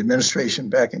the administration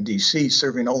back in D.C.,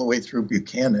 serving all the way through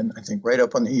Buchanan, I think right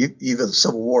up on the eve of the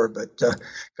Civil War. But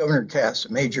Governor Cass,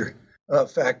 a major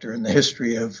factor in the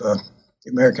history of the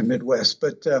American Midwest.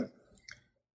 But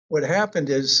what happened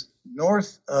is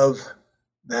north of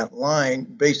that line,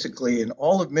 basically in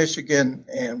all of Michigan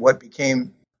and what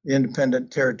became the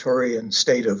independent territory and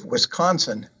state of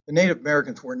Wisconsin, the Native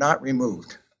Americans were not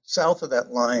removed. South of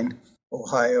that line,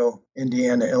 Ohio,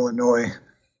 Indiana, Illinois,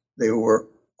 they were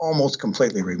almost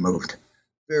completely removed.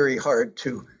 Very hard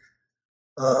to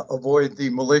avoid the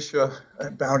militia,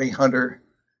 bounty hunter,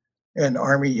 and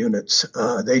army units.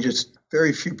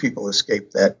 Very few people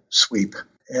escaped that sweep.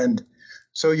 And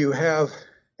so you have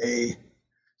a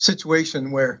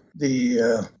situation where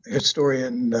the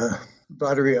historian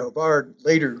Badri Alvard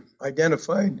later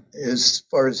identified, as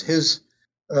far as his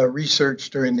research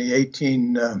during the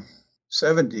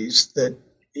 1870s, that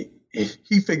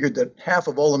he figured that half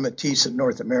of all the Métis in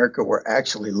North America were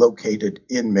actually located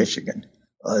in Michigan.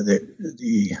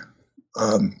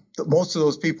 Most of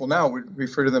those people now would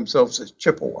refer to themselves as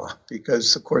Chippewa,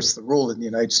 because, of course, the rule in the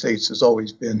United States has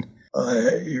always been,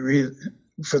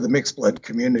 for the mixed blood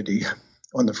community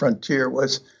on the frontier,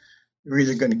 was you're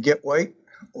either going to get white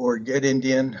or get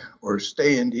Indian or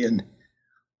stay Indian.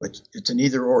 But it's an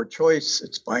either-or choice.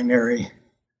 It's binary.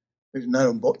 There's none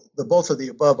of both. The both of the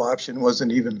above option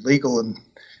wasn't even legal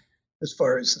as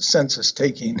far as the census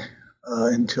taking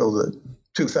until the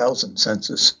 2000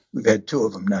 census. We've had two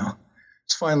of them now.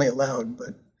 It's finally allowed,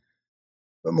 but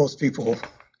most people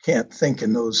can't think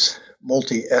in those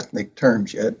multi-ethnic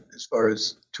terms yet, as far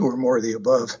as two or more of the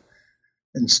above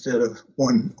instead of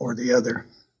one or the other.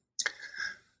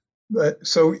 But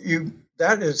so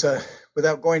that is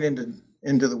without going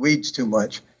into the weeds too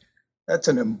much, that's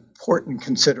an important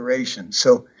consideration.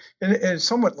 So, and it's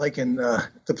somewhat like in the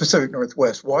Pacific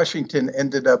Northwest. Washington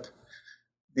ended up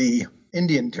the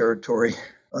Indian Territory.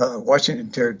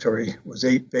 Washington Territory was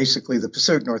basically the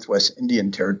Pacific Northwest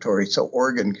Indian Territory, so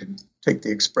Oregon could take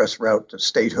the express route to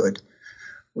statehood,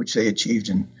 which they achieved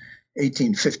in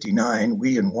 1859.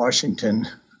 We in Washington,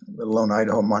 let alone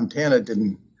Idaho, Montana,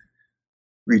 didn't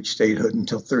reach statehood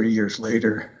until 30 years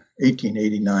later,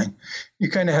 1889. You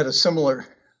kind of had a similar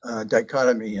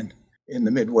dichotomy in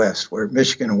the Midwest, where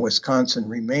Michigan and Wisconsin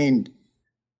remained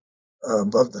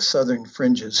above the southern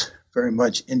fringes, very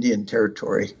much Indian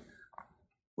territory,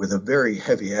 with a very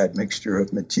heavy admixture of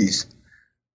Métis,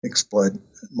 mixed blood,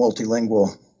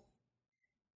 multilingual,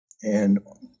 and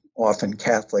often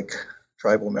Catholic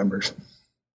tribal members.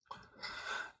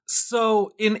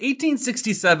 So in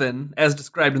 1867, as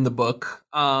described in the book,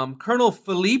 Colonel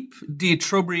Philippe de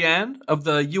Trobriand of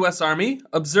the U.S. Army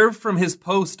observed from his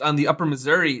post on the Upper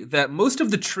Missouri that most of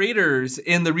the traders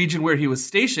in the region where he was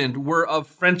stationed were of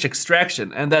French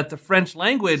extraction, and that the French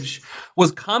language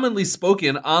was commonly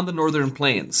spoken on the northern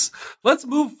plains. Let's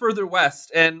move further west,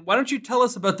 and why don't you tell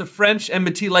us about the French and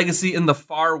Métis legacy in the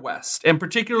far west, and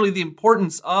particularly the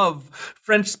importance of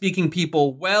French-speaking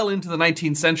people well into the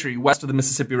 19th century west of the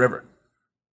Mississippi River.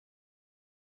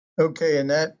 Okay, and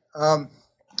that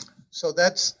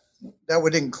that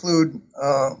would include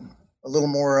a little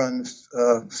more on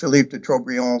Philippe de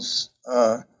Trobriand's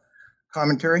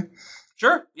commentary.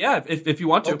 Sure, yeah, if you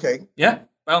want to. Okay, yeah,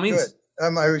 by all means. Good.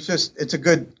 It's a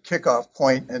good kickoff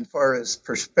point as far as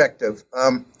perspective,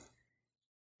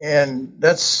 and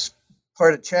that's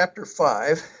part of Chapter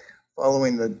 5,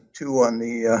 following the two on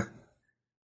the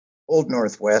Old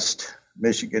Northwest,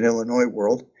 Michigan, Illinois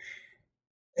world.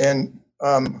 And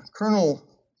Colonel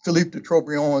Philippe de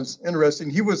Trobriand is interesting.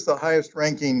 He was the highest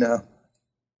ranking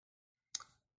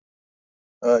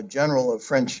general of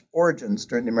French origins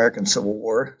during the American Civil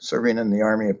War, serving in the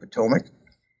Army of Potomac.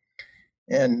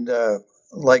 And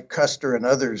like Custer and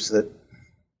others that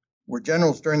were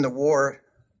generals during the war,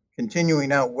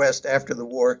 continuing out west after the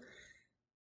war,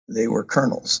 they were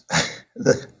colonels.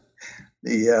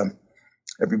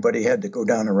 Everybody had to go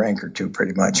down a rank or two,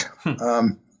 pretty much,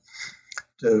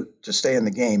 to stay in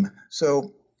the game.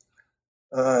 So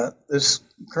this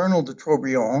Colonel de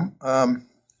Trobriand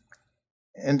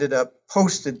ended up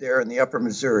posted there in the Upper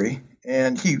Missouri,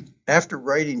 and he, after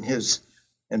writing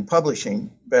and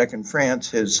publishing back in France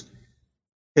his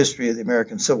history of the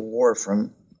American Civil War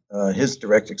from his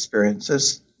direct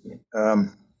experiences,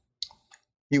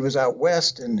 he was out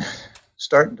west and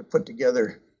starting to put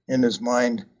together in his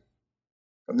mind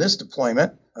from this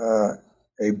deployment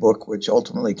a book which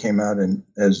ultimately came out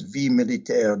as Vie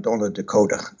militaire dans la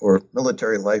Dakota, or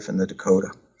Military Life in the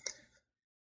Dakota.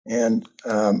 And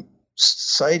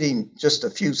citing just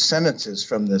a few sentences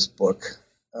from this book,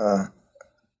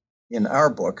 in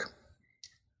our book,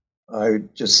 I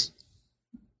just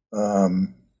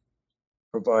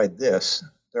provide this.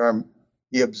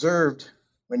 He observed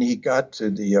when he got to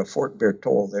the Fort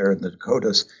Berthold there in the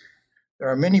Dakotas, there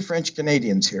are many French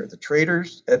Canadians here. The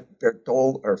traders at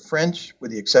Berthold are French, with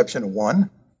the exception of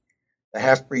one. The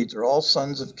half-breeds are all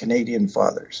sons of Canadian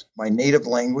fathers. My native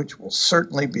language will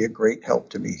certainly be a great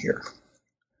help to me here.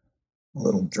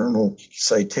 little journal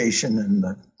citation in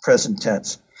the present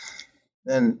tense.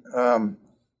 And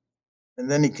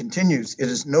then he continues, it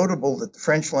is notable that the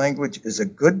French language is a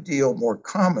good deal more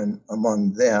common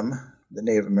among them, the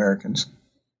Native Americans,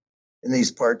 in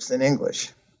these parts than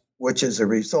English, which is a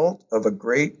result of a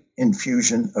great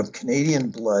infusion of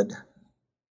Canadian blood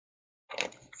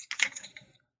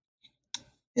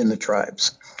in the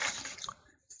tribes.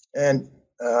 And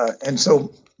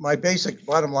so my basic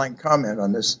bottom line comment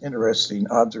on this interesting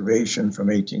observation from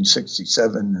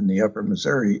 1867 in the Upper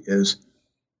Missouri is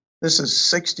this is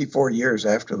 64 years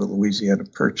after the Louisiana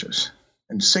Purchase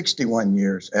and 61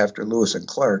 years after Lewis and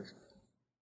Clark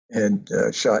had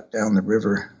shot down the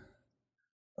river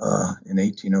in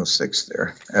 1806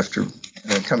 there after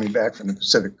coming back from the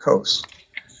Pacific coast.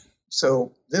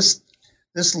 So this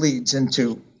leads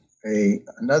into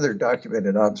another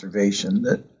documented observation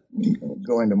that we can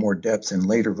go into more depth in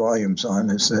later volumes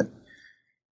on, is that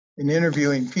in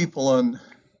interviewing people on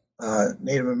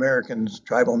Native Americans,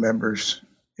 tribal members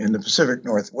in the Pacific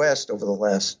Northwest over the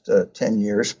last 10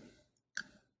 years,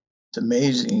 it's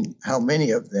amazing how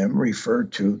many of them refer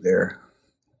to their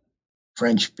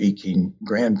French-speaking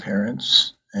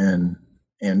grandparents and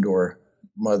or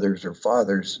mothers or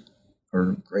fathers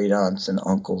or great aunts and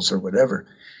uncles or whatever.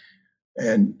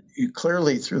 And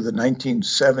clearly through the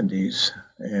 1970s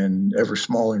and ever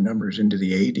smaller numbers into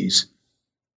the 80s,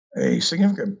 a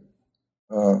significant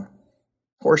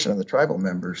portion of the tribal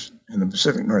members in the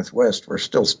Pacific Northwest were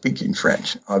still speaking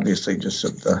French, obviously just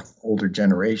of the older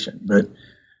generation, but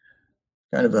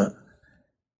kind of a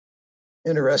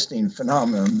interesting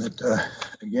phenomenon that,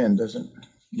 again, doesn't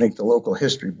make the local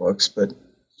history books, but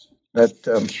that,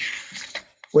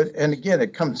 and again,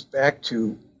 it comes back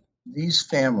to these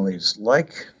families,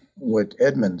 like what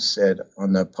Edmund said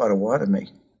on the Potawatomi.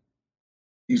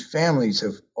 These families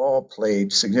have all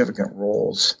played significant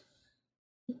roles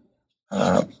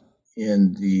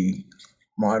in the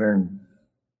modern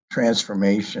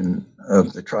transformation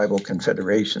of the tribal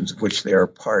confederations of which they are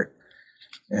part,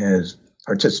 as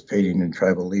participating in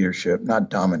tribal leadership, not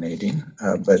dominating,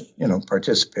 but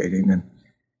participating. And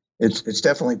it's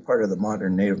definitely part of the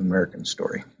modern Native American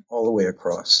story, all the way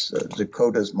across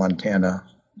Dakotas, Montana,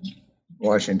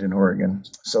 Washington, Oregon.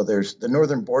 So there's the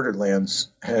northern borderlands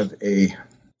have a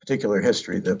particular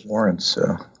history that warrants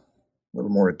a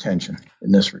little more attention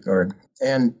in this regard.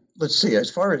 And let's see, as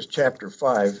far as chapter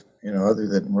 5, other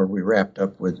than where we wrapped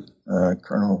up with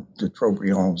Colonel de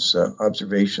Trobriand's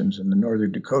observations in the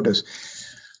northern Dakotas,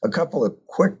 a couple of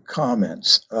quick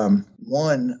comments.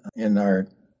 One, in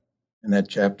that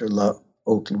chapter, La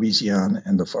Haute Louisiane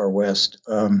and the Far West,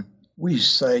 we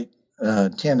cite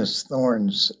Tanis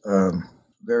Thorne's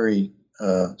very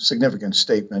significant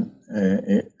statement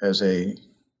as a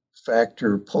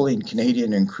factor pulling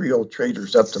Canadian and Creole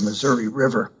traders up the Missouri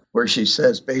River, where she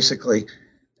says basically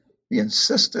the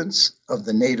insistence of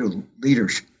the native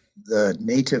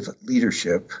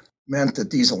leadership meant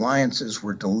that these alliances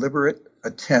were deliberate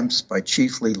attempts by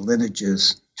chiefly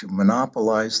lineages to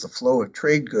monopolize the flow of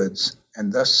trade goods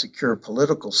and thus secure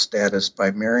political status by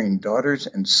marrying daughters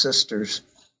and sisters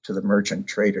to the merchant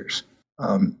traders.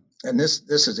 And this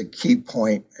is a key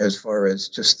point as far as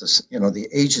just the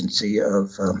agency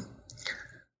of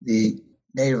the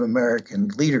Native American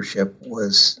leadership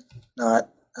was not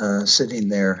sitting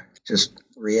there just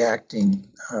reacting,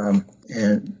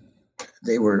 and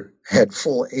they had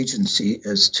full agency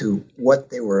as to what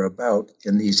they were about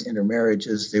in these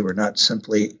intermarriages. They were not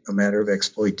simply a matter of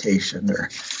exploitation or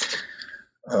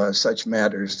such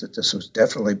matters, that this was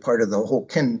definitely part of the whole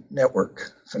kin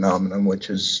network phenomenon, which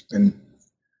has been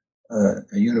a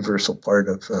universal part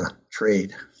of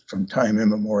trade from time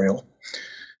immemorial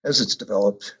as it's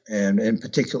developed, and in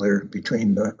particular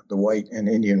between the white and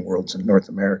Indian worlds in North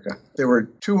America. There were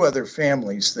two other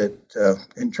families that,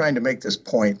 in trying to make this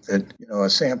point, that a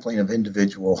sampling of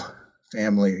individual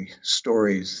family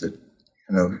stories that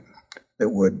that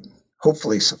would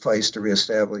hopefully suffice to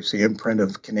reestablish the imprint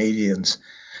of Canadians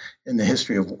in the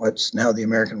history of what's now the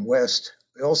American West.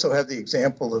 We also have the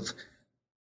example of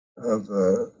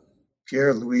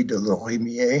Pierre-Louis de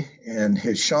Lorimier and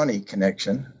his Shawnee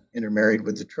connection, intermarried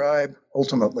with the tribe,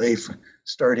 ultimately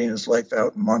starting his life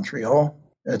out in Montreal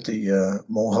at the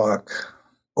Mohawk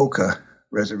Oka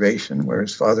Reservation, where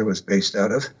his father was based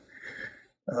out of.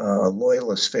 A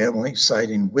loyalist family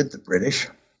siding with the British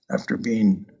after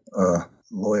being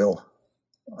loyalists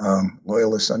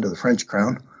under the French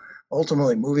crown,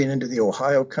 ultimately moving into the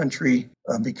Ohio country,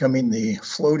 becoming the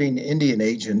floating Indian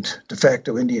agent, de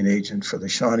facto Indian agent for the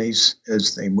Shawnees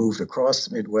as they moved across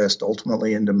the Midwest,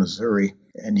 ultimately into Missouri.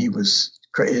 And he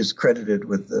is credited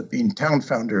with being town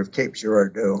founder of Cape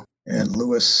Girardeau, And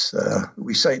Lewis,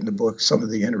 we cite in the book some of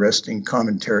the interesting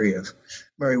commentary of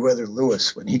Meriwether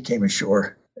Lewis when he came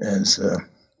ashore as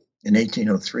in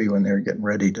 1803 when they were getting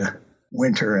ready to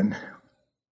winter and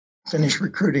finish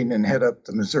recruiting and head up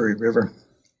the Missouri River.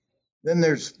 Then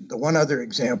there's the one other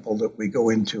example that we go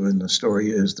into in the story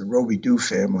is the Robidoux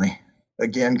family,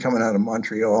 again coming out of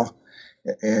Montreal.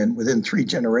 And within 3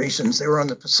 generations, they were on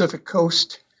the Pacific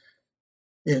coast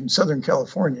in Southern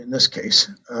California, in this case,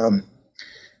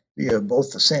 via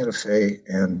both the Santa Fe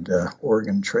and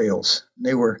Oregon trails.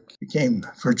 They became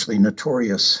virtually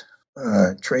notorious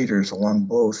traders along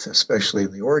both, especially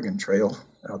the Oregon Trail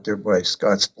out there by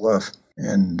Scotts Bluff,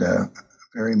 and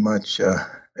very much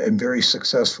and very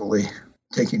successfully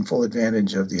taking full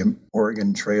advantage of the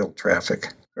Oregon Trail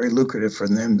traffic. Very lucrative for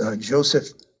them. Joseph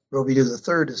Robidoux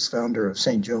III is founder of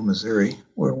St. Joe, Missouri,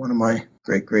 where one of my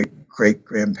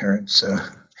great-great-great-grandparents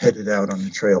headed out on the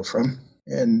trail from.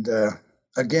 And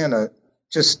again,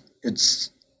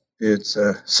 it's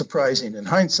surprising in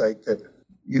hindsight that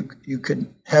you could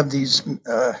have these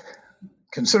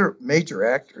consider major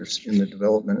actors in the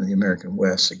development of the American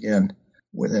West, again,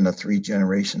 within a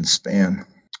 3-generation span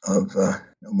of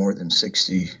more than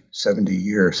 60, 70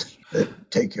 years that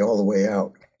take you all the way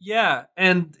out. Yeah,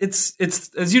 and it's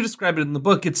as you describe it in the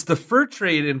book, it's the fur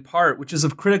trade in part, which is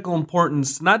of critical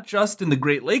importance, not just in the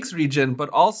Great Lakes region, but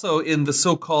also in the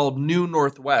so-called New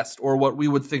Northwest, or what we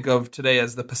would think of today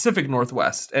as the Pacific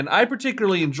Northwest. And I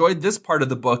particularly enjoyed this part of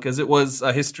the book as it was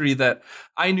a history that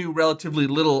I knew relatively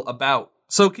little about.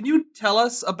 So can you tell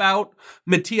us about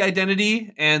Métis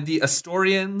identity and the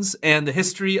Astorians and the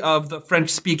history of the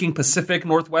French-speaking Pacific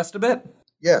Northwest a bit?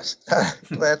 Yes,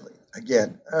 gladly.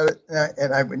 Again,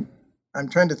 and I'm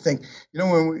trying to think,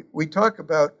 when we talk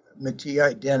about Métis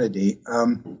identity,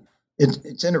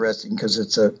 it's interesting because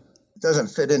it doesn't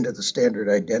fit into the standard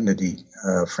identity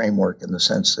framework in the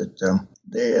sense that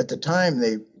at the time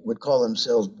they would call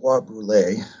themselves Bois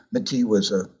Brûlés. Métis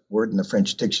was a word in the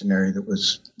French dictionary that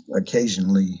was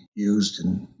occasionally used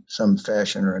in some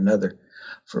fashion or another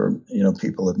for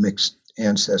people of mixed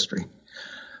ancestry,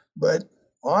 but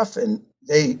often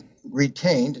they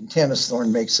retained, and Tanis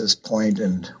Thorne makes this point,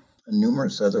 and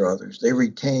numerous other authors, they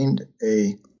retained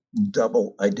a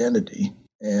double identity,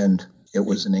 and it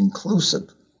was an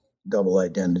inclusive double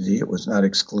identity. It was not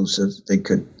exclusive. They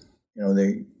could,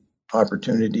 they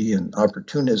opportunity and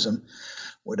opportunism,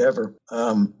 whatever.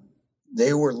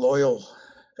 They were loyal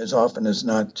as often as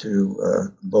not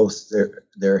to both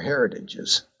their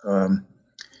heritages,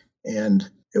 and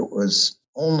it was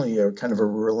only a kind of a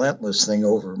relentless thing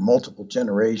over multiple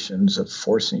generations of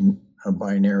forcing a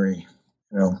binary,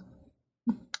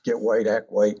 get white,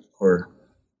 act white, or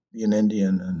be an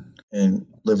Indian and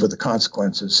live with the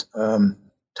consequences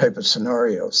type of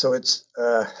scenario. So it's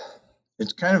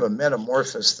kind of a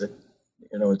metamorphosis that,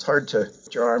 it's hard to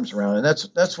put your arms around. And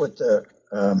that's what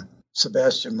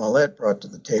Sebastian Mollet brought to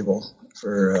the table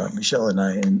for Michel and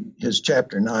I. In his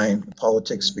chapter 9,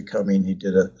 Politics Becoming, he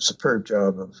did a superb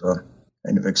job of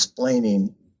kind of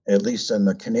explaining, at least on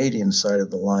the Canadian side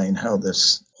of the line, how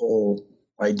this whole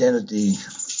identity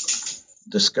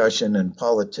discussion and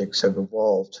politics have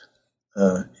evolved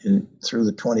through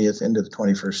the 20th into the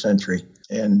 21st century.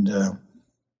 And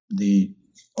the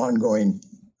ongoing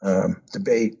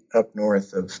debate up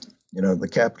north of, the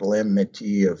capital M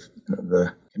Métis of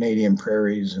the Canadian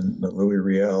prairies and the Louis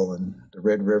Riel and the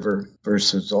Red River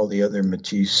versus all the other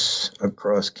Métis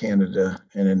across Canada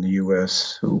and in the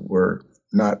U.S. who were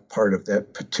not part of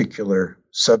that particular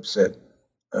subset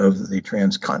of the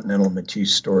transcontinental Métis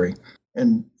story.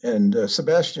 And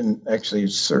Sebastian actually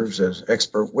serves as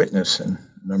expert witness in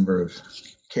a number of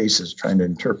cases trying to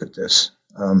interpret this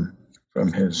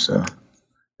from his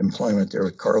employment there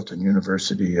with Carleton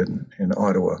University in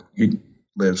Ottawa. He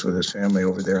lives with his family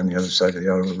over there on the other side of the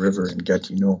Ottawa River in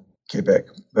Gatineau, Quebec.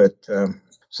 But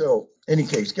so, in any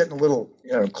case, getting a little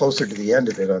closer to the end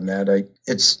of it on that,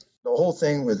 it's the whole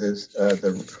thing with this,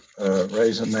 the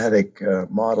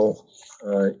rhizomatic model.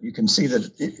 You can see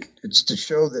that it's to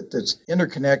show that this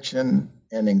interconnection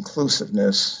and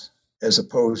inclusiveness, as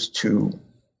opposed to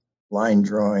line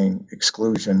drawing,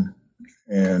 exclusion,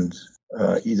 and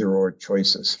either or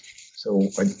choices. So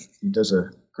he does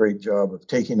a great job of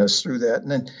taking us through that.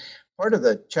 And then part of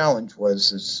the challenge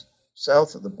is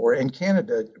south of the border. In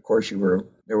Canada, of course,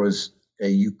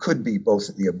 you could be both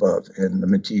of the above, and the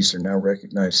Métis are now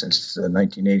recognized since the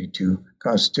 1982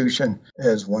 Constitution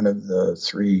as one of the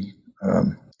 3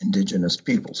 indigenous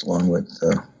peoples, along with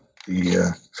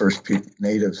the first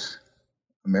Native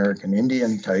American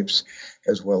Indian types,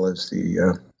 as well as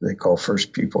they call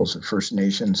First Peoples or First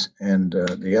Nations and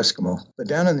the Eskimo. But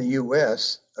down in the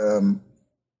U.S.,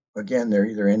 again, they're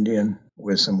either Indian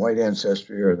with some white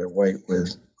ancestry or they're white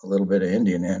with a little bit of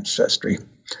Indian ancestry.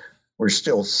 We're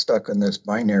still stuck in this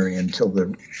binary until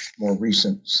the more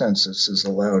recent census has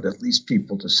allowed at least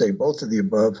people to say both of the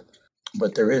above,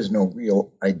 but there is no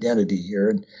real identity here.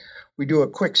 And we do a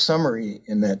quick summary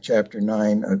in that chapter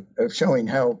 9 of showing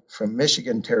how from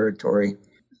Michigan Territory,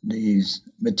 these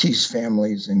Métis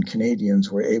families and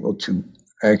Canadians were able to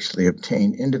actually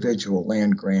obtain individual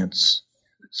land grants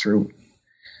through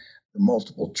the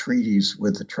multiple treaties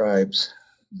with the tribes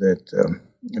that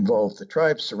involved the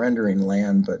tribes surrendering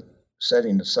land, but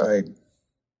setting aside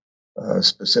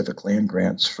specific land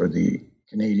grants for the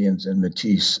Canadians and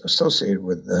Métis associated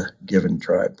with the given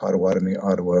tribe, Potawatomi,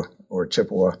 Ottawa, or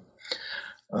Chippewa.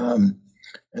 And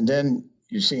then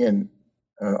you see in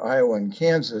Iowa and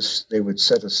Kansas, they would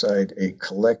set aside a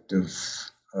collective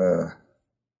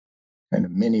kind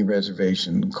of mini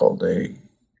reservation called a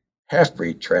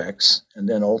half-breed tracts, and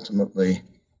then ultimately,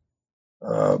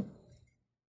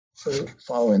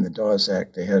 following the Dawes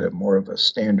Act, they had more of a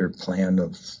standard plan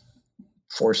of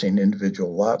forcing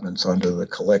individual allotments onto the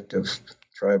collective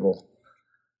tribal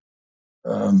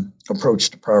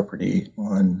approach to property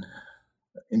on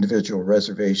individual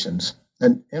reservations.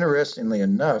 And interestingly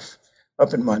enough,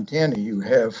 up in Montana, you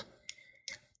have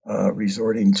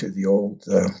resorting to the old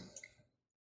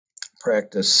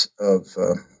practice of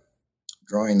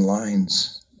drawing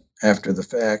lines after the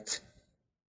fact,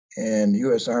 and the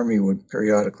U.S. Army would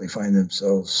periodically find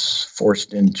themselves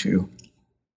forced into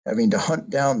having to hunt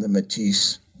down the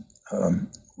Métis,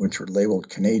 which were labeled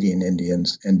Canadian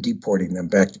Indians, and deporting them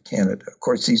back to Canada. Of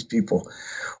course, these people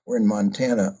were in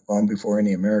Montana long before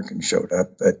any Americans showed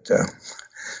up, but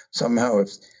somehow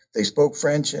if they spoke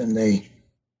French and they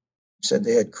said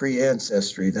they had Cree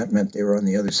ancestry, that meant they were on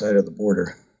the other side of the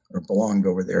border or belonged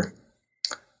over there.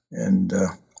 And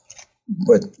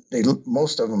but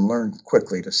most of them learned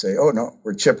quickly to say, "Oh no,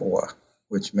 we're Chippewa,"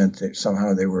 which meant that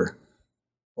somehow they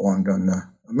belonged on the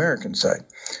American side.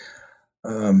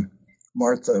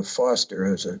 Martha Foster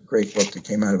has a great book that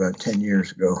came out about 10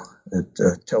 years ago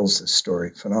that tells this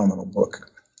story. Phenomenal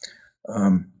book.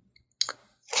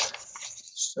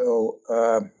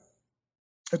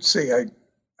 Let's see.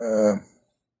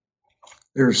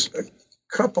 There's a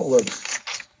couple of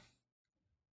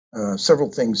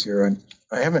several things here. And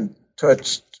I haven't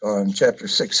touched on chapter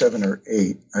 6, 7, or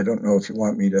 8. I don't know if you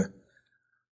want me to,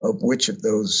 of which of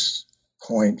those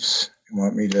points you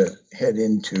want me to head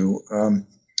into.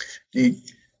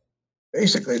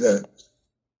 Basically, the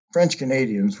French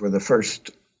Canadians were the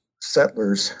first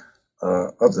settlers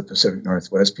of the Pacific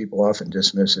Northwest. People often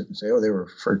dismiss it and say, "Oh, they were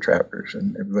fur trappers,"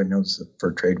 and everybody knows the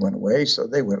fur trade went away, so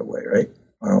they went away, right?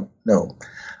 Well, no.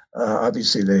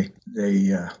 Obviously,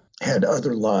 they had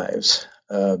other lives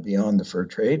beyond the fur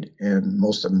trade, and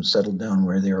most of them settled down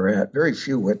where they were at. Very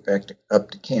few went back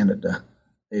up to Canada.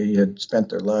 They had spent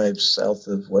their lives south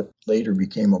of what later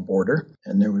became a border,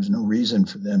 and there was no reason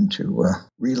for them to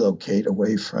relocate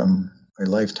away from a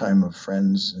lifetime of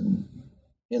friends and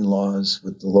in-laws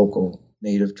with the local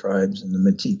native tribes and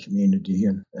the Métis community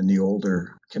and the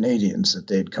older Canadians that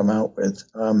they'd come out with.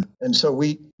 And so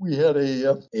we had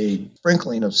a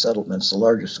sprinkling of settlements, the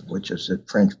largest of which is at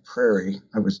French Prairie.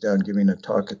 I was down giving a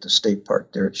talk at the state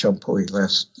park there at Champoy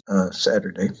last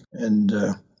Saturday, and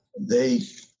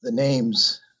the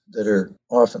names that are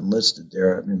often listed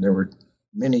there, I mean, there were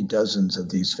many dozens of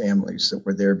these families that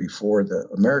were there before the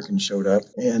Americans showed up,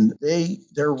 and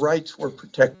their rights were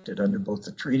protected under both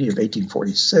the Treaty of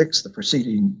 1846, the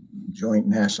preceding Joint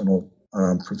National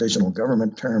Provisional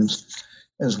Government terms,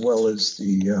 as well as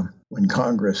when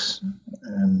Congress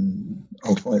and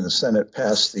ultimately the Senate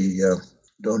passed the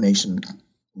Donation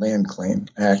Land Claim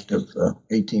Act of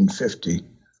 1850.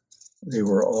 They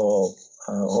were all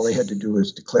they had to do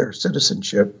was declare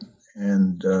citizenship,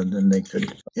 and then they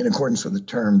could, in accordance with the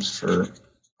terms for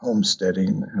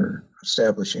homesteading or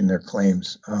establishing their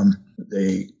claims,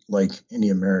 they, like any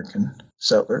American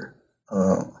settler,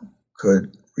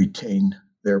 could retain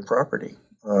their property.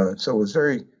 So it was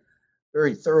very,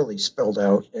 very thoroughly spelled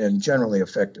out and generally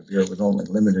effective here, with only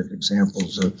limited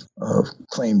examples of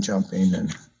claim jumping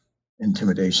and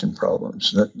intimidation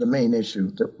problems. The main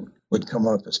issue that would come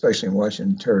up, especially in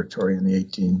Washington Territory in the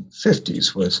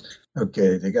 1850s, was,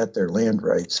 okay, they got their land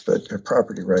rights, but their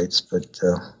property rights, but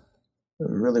we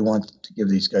really want to give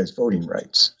these guys voting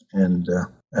rights. And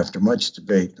after much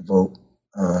debate, the vote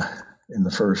in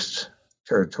the first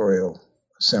Territorial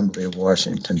Assembly of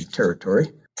Washington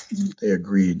Territory, they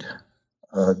agreed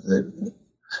that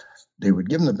they would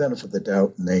give them the benefit of the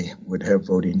doubt and they would have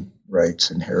voting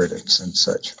rights, inheritance, and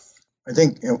such. I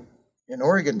think in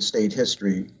Oregon state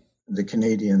history, the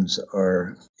Canadians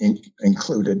are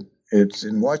included. It's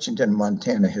in Washington,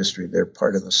 Montana history. Their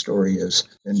part of the story has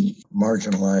been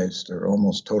marginalized or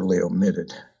almost totally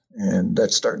omitted. And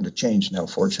that's starting to change now,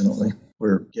 fortunately.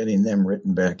 We're getting them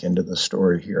written back into the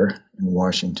story here in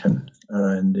Washington.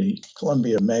 And the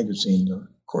Columbia Magazine, the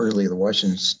quarterly of the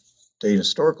Washington State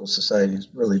Historical Society, has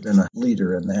really been a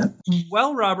leader in that.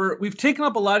 Well, Robert, we've taken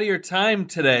up a lot of your time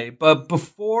today, but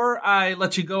before I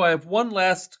let you go, I have one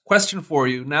last question for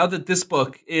you. Now that this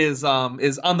book is on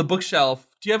the bookshelf,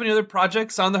 do you have any other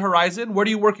projects on the horizon? What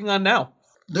are you working on now?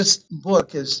 This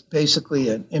book is basically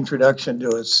an introduction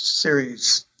to a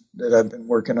series that I've been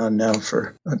working on now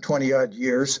for 20-odd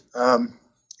years,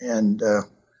 and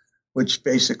which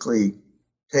basically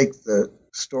take the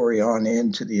story on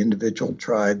into the individual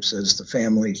tribes as the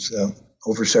families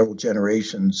over several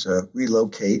generations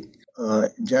relocate,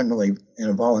 generally in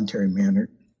a voluntary manner,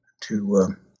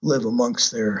 to live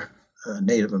amongst their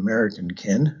Native American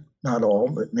kin. Not all,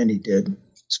 but many did,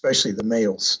 especially the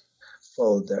males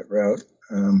followed that route.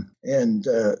 And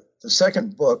the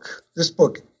second book, this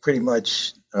book pretty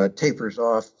much tapers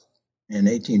off in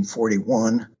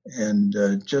 1841, and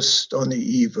just on the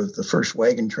eve of the first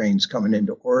wagon trains coming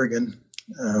into Oregon.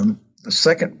 The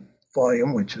second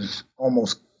volume, which is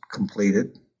almost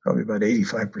completed, probably about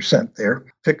 85% there,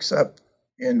 picks up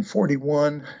in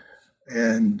 41,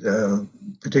 and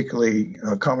particularly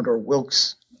Commodore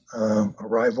Wilkes'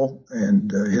 arrival,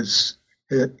 and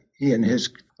he and his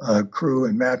crew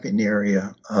in mapping the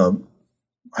area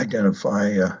identify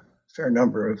a fair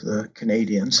number of the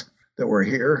Canadians that were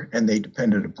here and they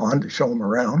depended upon to show them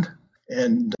around.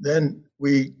 And then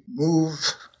we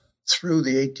move through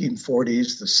the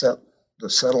 1840s, the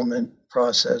settlement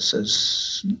process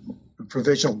as the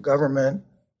provisional government,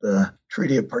 the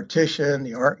Treaty of Partition.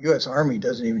 The U.S. Army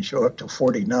doesn't even show up till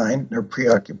 49. They're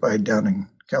preoccupied down in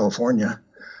California.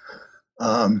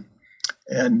 And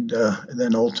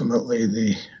then ultimately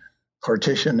the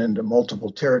partition into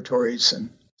multiple territories, and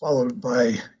followed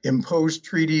by imposed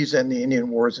treaties and the Indian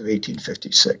Wars of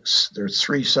 1856. There are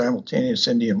 3 simultaneous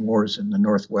Indian Wars in the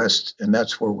Northwest, and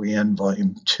that's where we end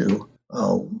Volume 2.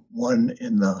 One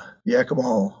in the Yakima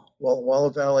Walla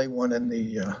Walla Valley, one in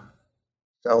the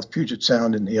South Puget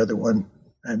Sound, and the other one,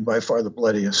 and by far the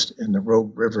bloodiest, in the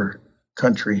Rogue River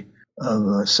country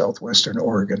of southwestern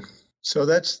Oregon. So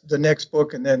that's the next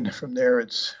book, and then from there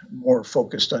it's more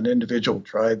focused on individual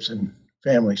tribes and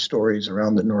family stories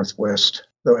around the Northwest.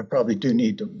 Though I probably do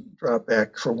need to drop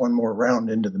back for one more round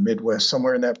into the Midwest.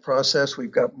 Somewhere in that process,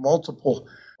 we've got multiple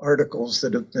articles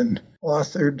that have been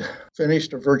authored,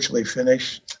 finished, or virtually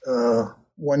finished.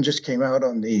 One just came out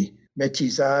on the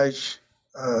métissage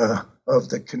of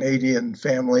the Canadian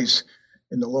families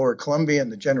in the Lower Columbia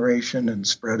and the generation and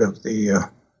spread of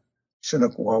the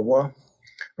Chinook Wawa,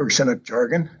 or Chinook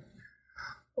jargon,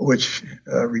 which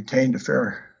retained a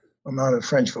fair amount of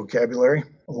French vocabulary,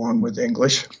 along with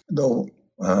English, though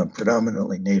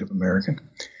predominantly Native American.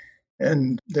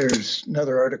 And there's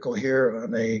another article here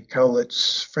on a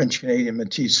Cowlitz French-Canadian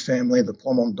Métis family, the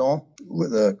Plamondon,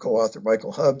 with a co-author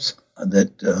Michael Hubbs,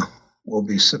 that will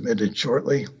be submitted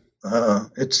shortly.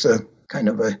 It's a kind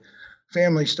of a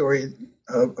family story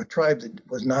of a tribe that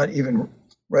was not even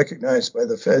recognized by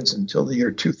the feds until the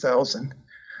year 2000.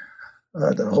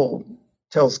 The whole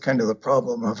tells kind of the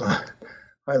problem of a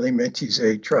highly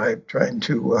métissé tribe trying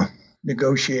to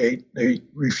negotiate. They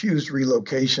refused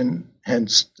relocation,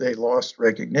 hence they lost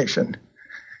recognition,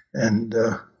 and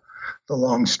the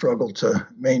long struggle to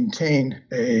maintain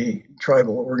a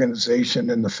tribal organization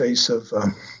in the face of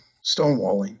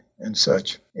stonewalling and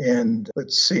such. And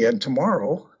let's see, and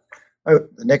tomorrow,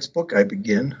 the next book I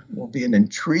begin will be an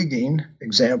intriguing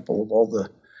example of all the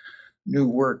new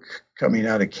work coming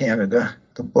out of Canada,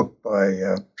 the book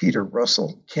by Peter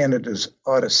Russell, Canada's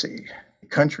Odyssey, a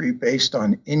country based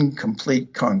on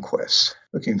incomplete conquests.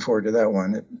 Looking forward to that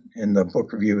one in the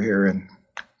book review here in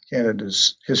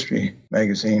Canada's History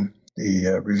magazine.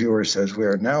 The reviewer says, we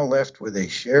are now left with a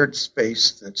shared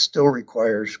space that still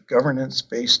requires governance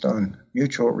based on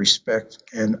mutual respect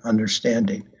and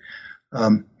understanding.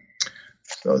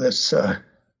 So that's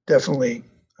definitely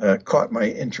caught my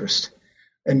interest.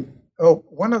 And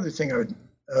one other thing I would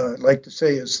like to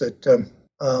say is that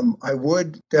I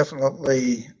would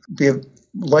definitely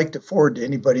like to forward to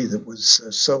anybody that was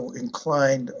so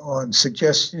inclined on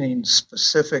suggesting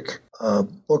specific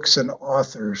books and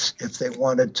authors if they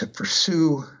wanted to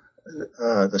pursue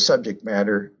the subject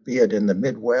matter, be it in the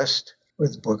Midwest,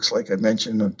 with books like I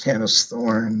mentioned of Tanis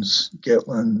Thorns,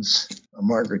 Gitlin's,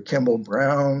 Margaret Kimball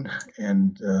Brown,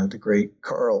 and the great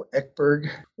Carl Eckberg,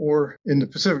 or in the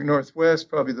Pacific Northwest,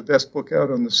 probably the best book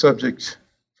out on the subject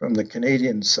From the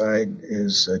Canadian side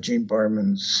is Jean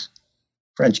Barman's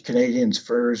French Canadians,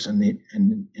 Furs, and the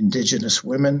Indigenous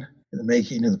Women in the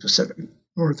Making of the Pacific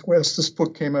Northwest. This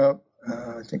book came out,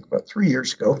 I think, about 3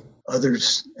 years ago.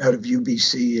 Others out of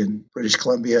UBC and British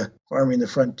Columbia, Farming the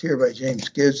Frontier by James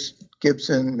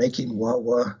Gibson, Making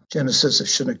Wawa, Genesis of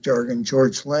Chinook Jargon,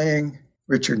 George Lang,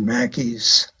 Richard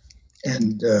Mackey's,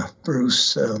 and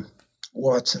Bruce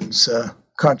Watson's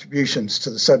contributions to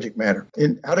the subject matter.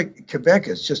 Out of Quebec,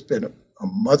 it's just been a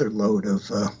motherlode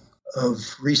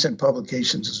of recent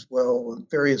publications as well.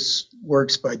 Various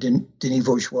works by Denis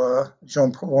Vaugeois,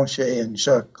 Jean Provencher, and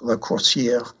Jacques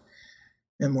Lacrossière,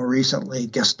 and more recently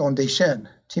Gaston Deschênes,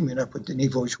 teaming up with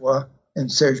Denis Vaugeois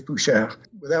and Serge Bouchard.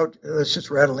 Let's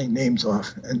just rattling names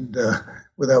off, and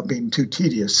without being too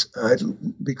tedious, I'd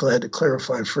be glad to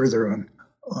clarify further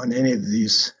on any of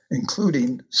these,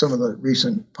 including some of the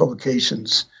recent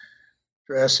publications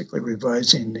drastically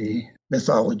revising the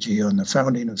mythology on the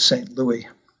founding of St. Louis,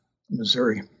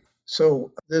 Missouri.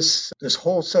 So this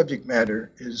whole subject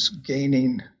matter is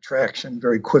gaining traction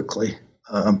very quickly.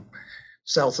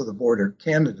 South of the border,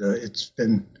 Canada, it's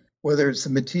been, whether it's the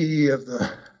Métis of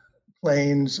the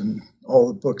Plains and all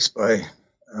the books by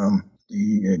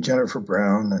the Jennifer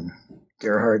Brown and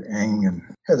Gerhard Eng and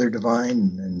Heather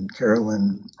Devine and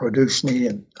Carolyn Produshny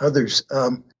and others,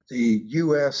 the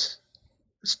U.S.,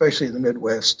 especially the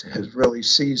Midwest, has really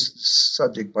seized the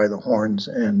subject by the horns,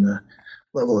 and the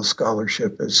level of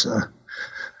scholarship has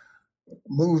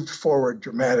moved forward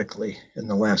dramatically in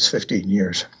the last 15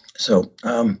 years. So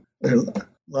there are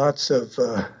lots of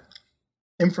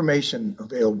information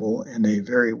available in a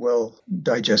very well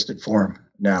digested form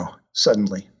now,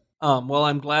 suddenly. Well,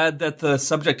 I'm glad that the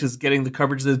subject is getting the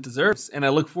coverage that it deserves, and I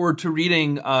look forward to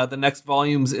reading the next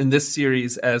volumes in this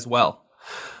series as well.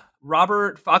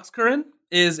 Robert Fox-Curran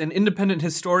is an independent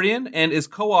historian and is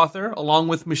co-author, along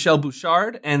with Michel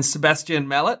Bouchard and Sébastien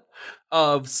Mallet,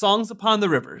 of Songs Upon the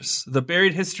Rivers, The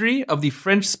Buried History of the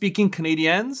French-Speaking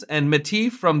Canadiens and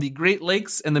Métis from the Great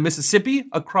Lakes and the Mississippi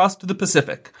across to the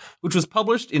Pacific, which was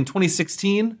published in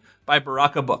 2016 by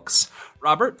Baraka Books.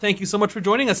 Robert, thank you so much for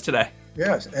joining us today.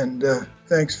 Yes, and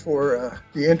thanks for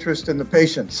the interest and the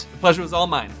patience. The pleasure was all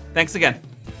mine. Thanks again.